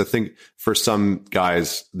every day? Because I think for some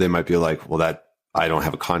guys, they might be like, well, that I don't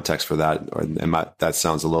have a context for that, that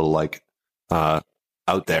sounds a little like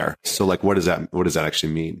out there. So, like, what does that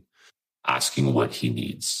actually mean? Asking what he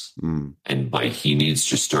needs, and by he needs,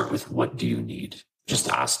 just start with what do you need. Just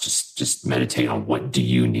ask. Just meditate on what do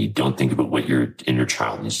you need. Don't think about what your inner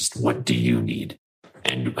child needs. Just what do you need.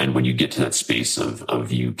 And when you get to that space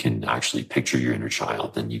of you can actually picture your inner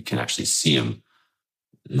child, then you can actually see him.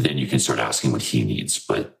 Then you can start asking what he needs.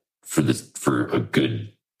 But for a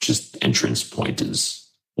good just entrance point is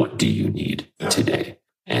what do you need today?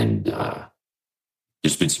 And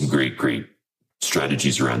there's been some great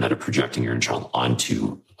strategies around that of projecting your inner child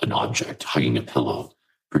onto an object, hugging a pillow,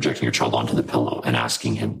 projecting your child onto the pillow and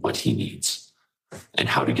asking him what he needs and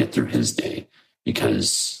how to get through his day,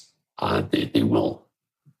 because they will.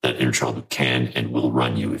 That inner child can and will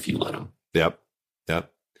run you if you let him. Yep.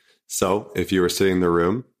 So if you were sitting in the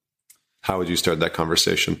room, how would you start that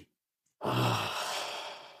conversation? Because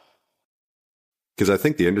I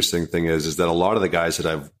think the interesting thing is that a lot of the guys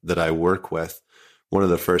that I work with, one of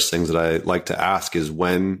the first things that I like to ask is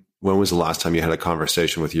when was the last time you had a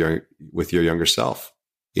conversation with your younger self?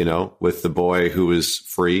 With the boy who was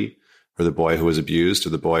free, or the boy who was abused, or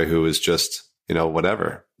the boy who was just,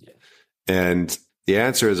 whatever. Yeah. And the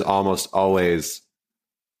answer is almost always,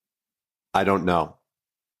 I don't know,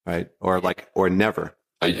 right? Or never.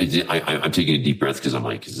 I'm taking a deep breath because I'm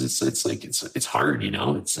like, it's hard,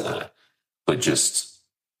 but just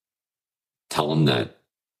tell him that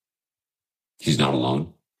he's not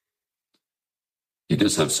alone. He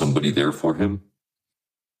does have somebody there for him,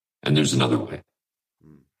 and there's another way,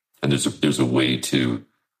 and there's a way to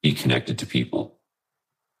be connected to people,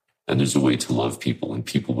 and there's a way to love people, and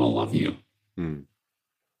people will love you.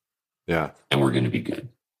 Yeah. And we're going to be good.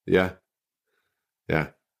 Yeah.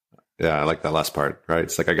 I like that last part, right?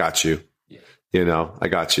 It's like, I got you, I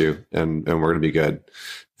got you, and we're going to be good.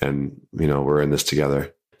 And, we're in this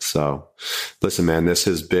together. So listen, man, this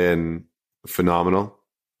has been phenomenal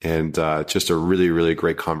and just a really, really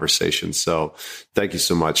great conversation. So thank you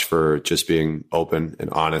so much for just being open and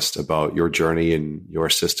honest about your journey and your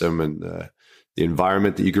system and the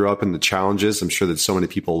environment that you grew up in, the challenges. I'm sure that so many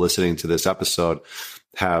people listening to this episode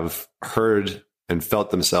have heard and felt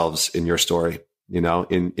themselves in your story, in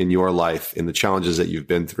your life, in the challenges that you've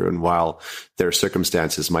been through. And while their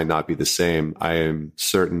circumstances might not be the same, I am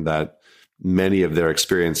certain that many of their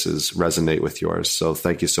experiences resonate with yours. So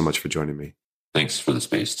thank you so much for joining me. Thanks for the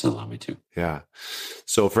space to allow me to. Yeah.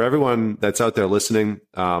 So for everyone that's out there listening,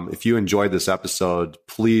 if you enjoyed this episode,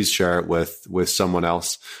 please share it with someone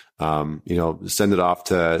else. Send it off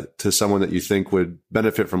to someone that you think would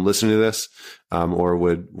benefit from listening to this, or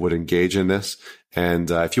would engage in this.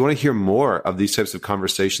 And if you want to hear more of these types of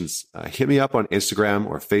conversations, hit me up on Instagram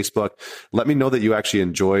or Facebook. Let me know that you actually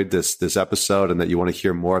enjoyed this episode and that you want to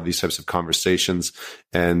hear more of these types of conversations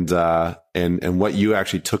and what you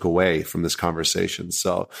actually took away from this conversation.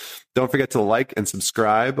 So don't forget to like and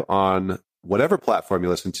subscribe on whatever platform you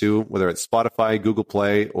listen to, whether it's Spotify, Google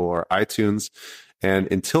Play, or iTunes.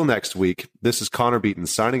 And until next week, this is Connor Beaton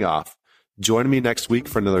signing off. Join me next week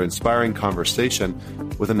for another inspiring conversation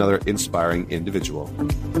with another inspiring individual.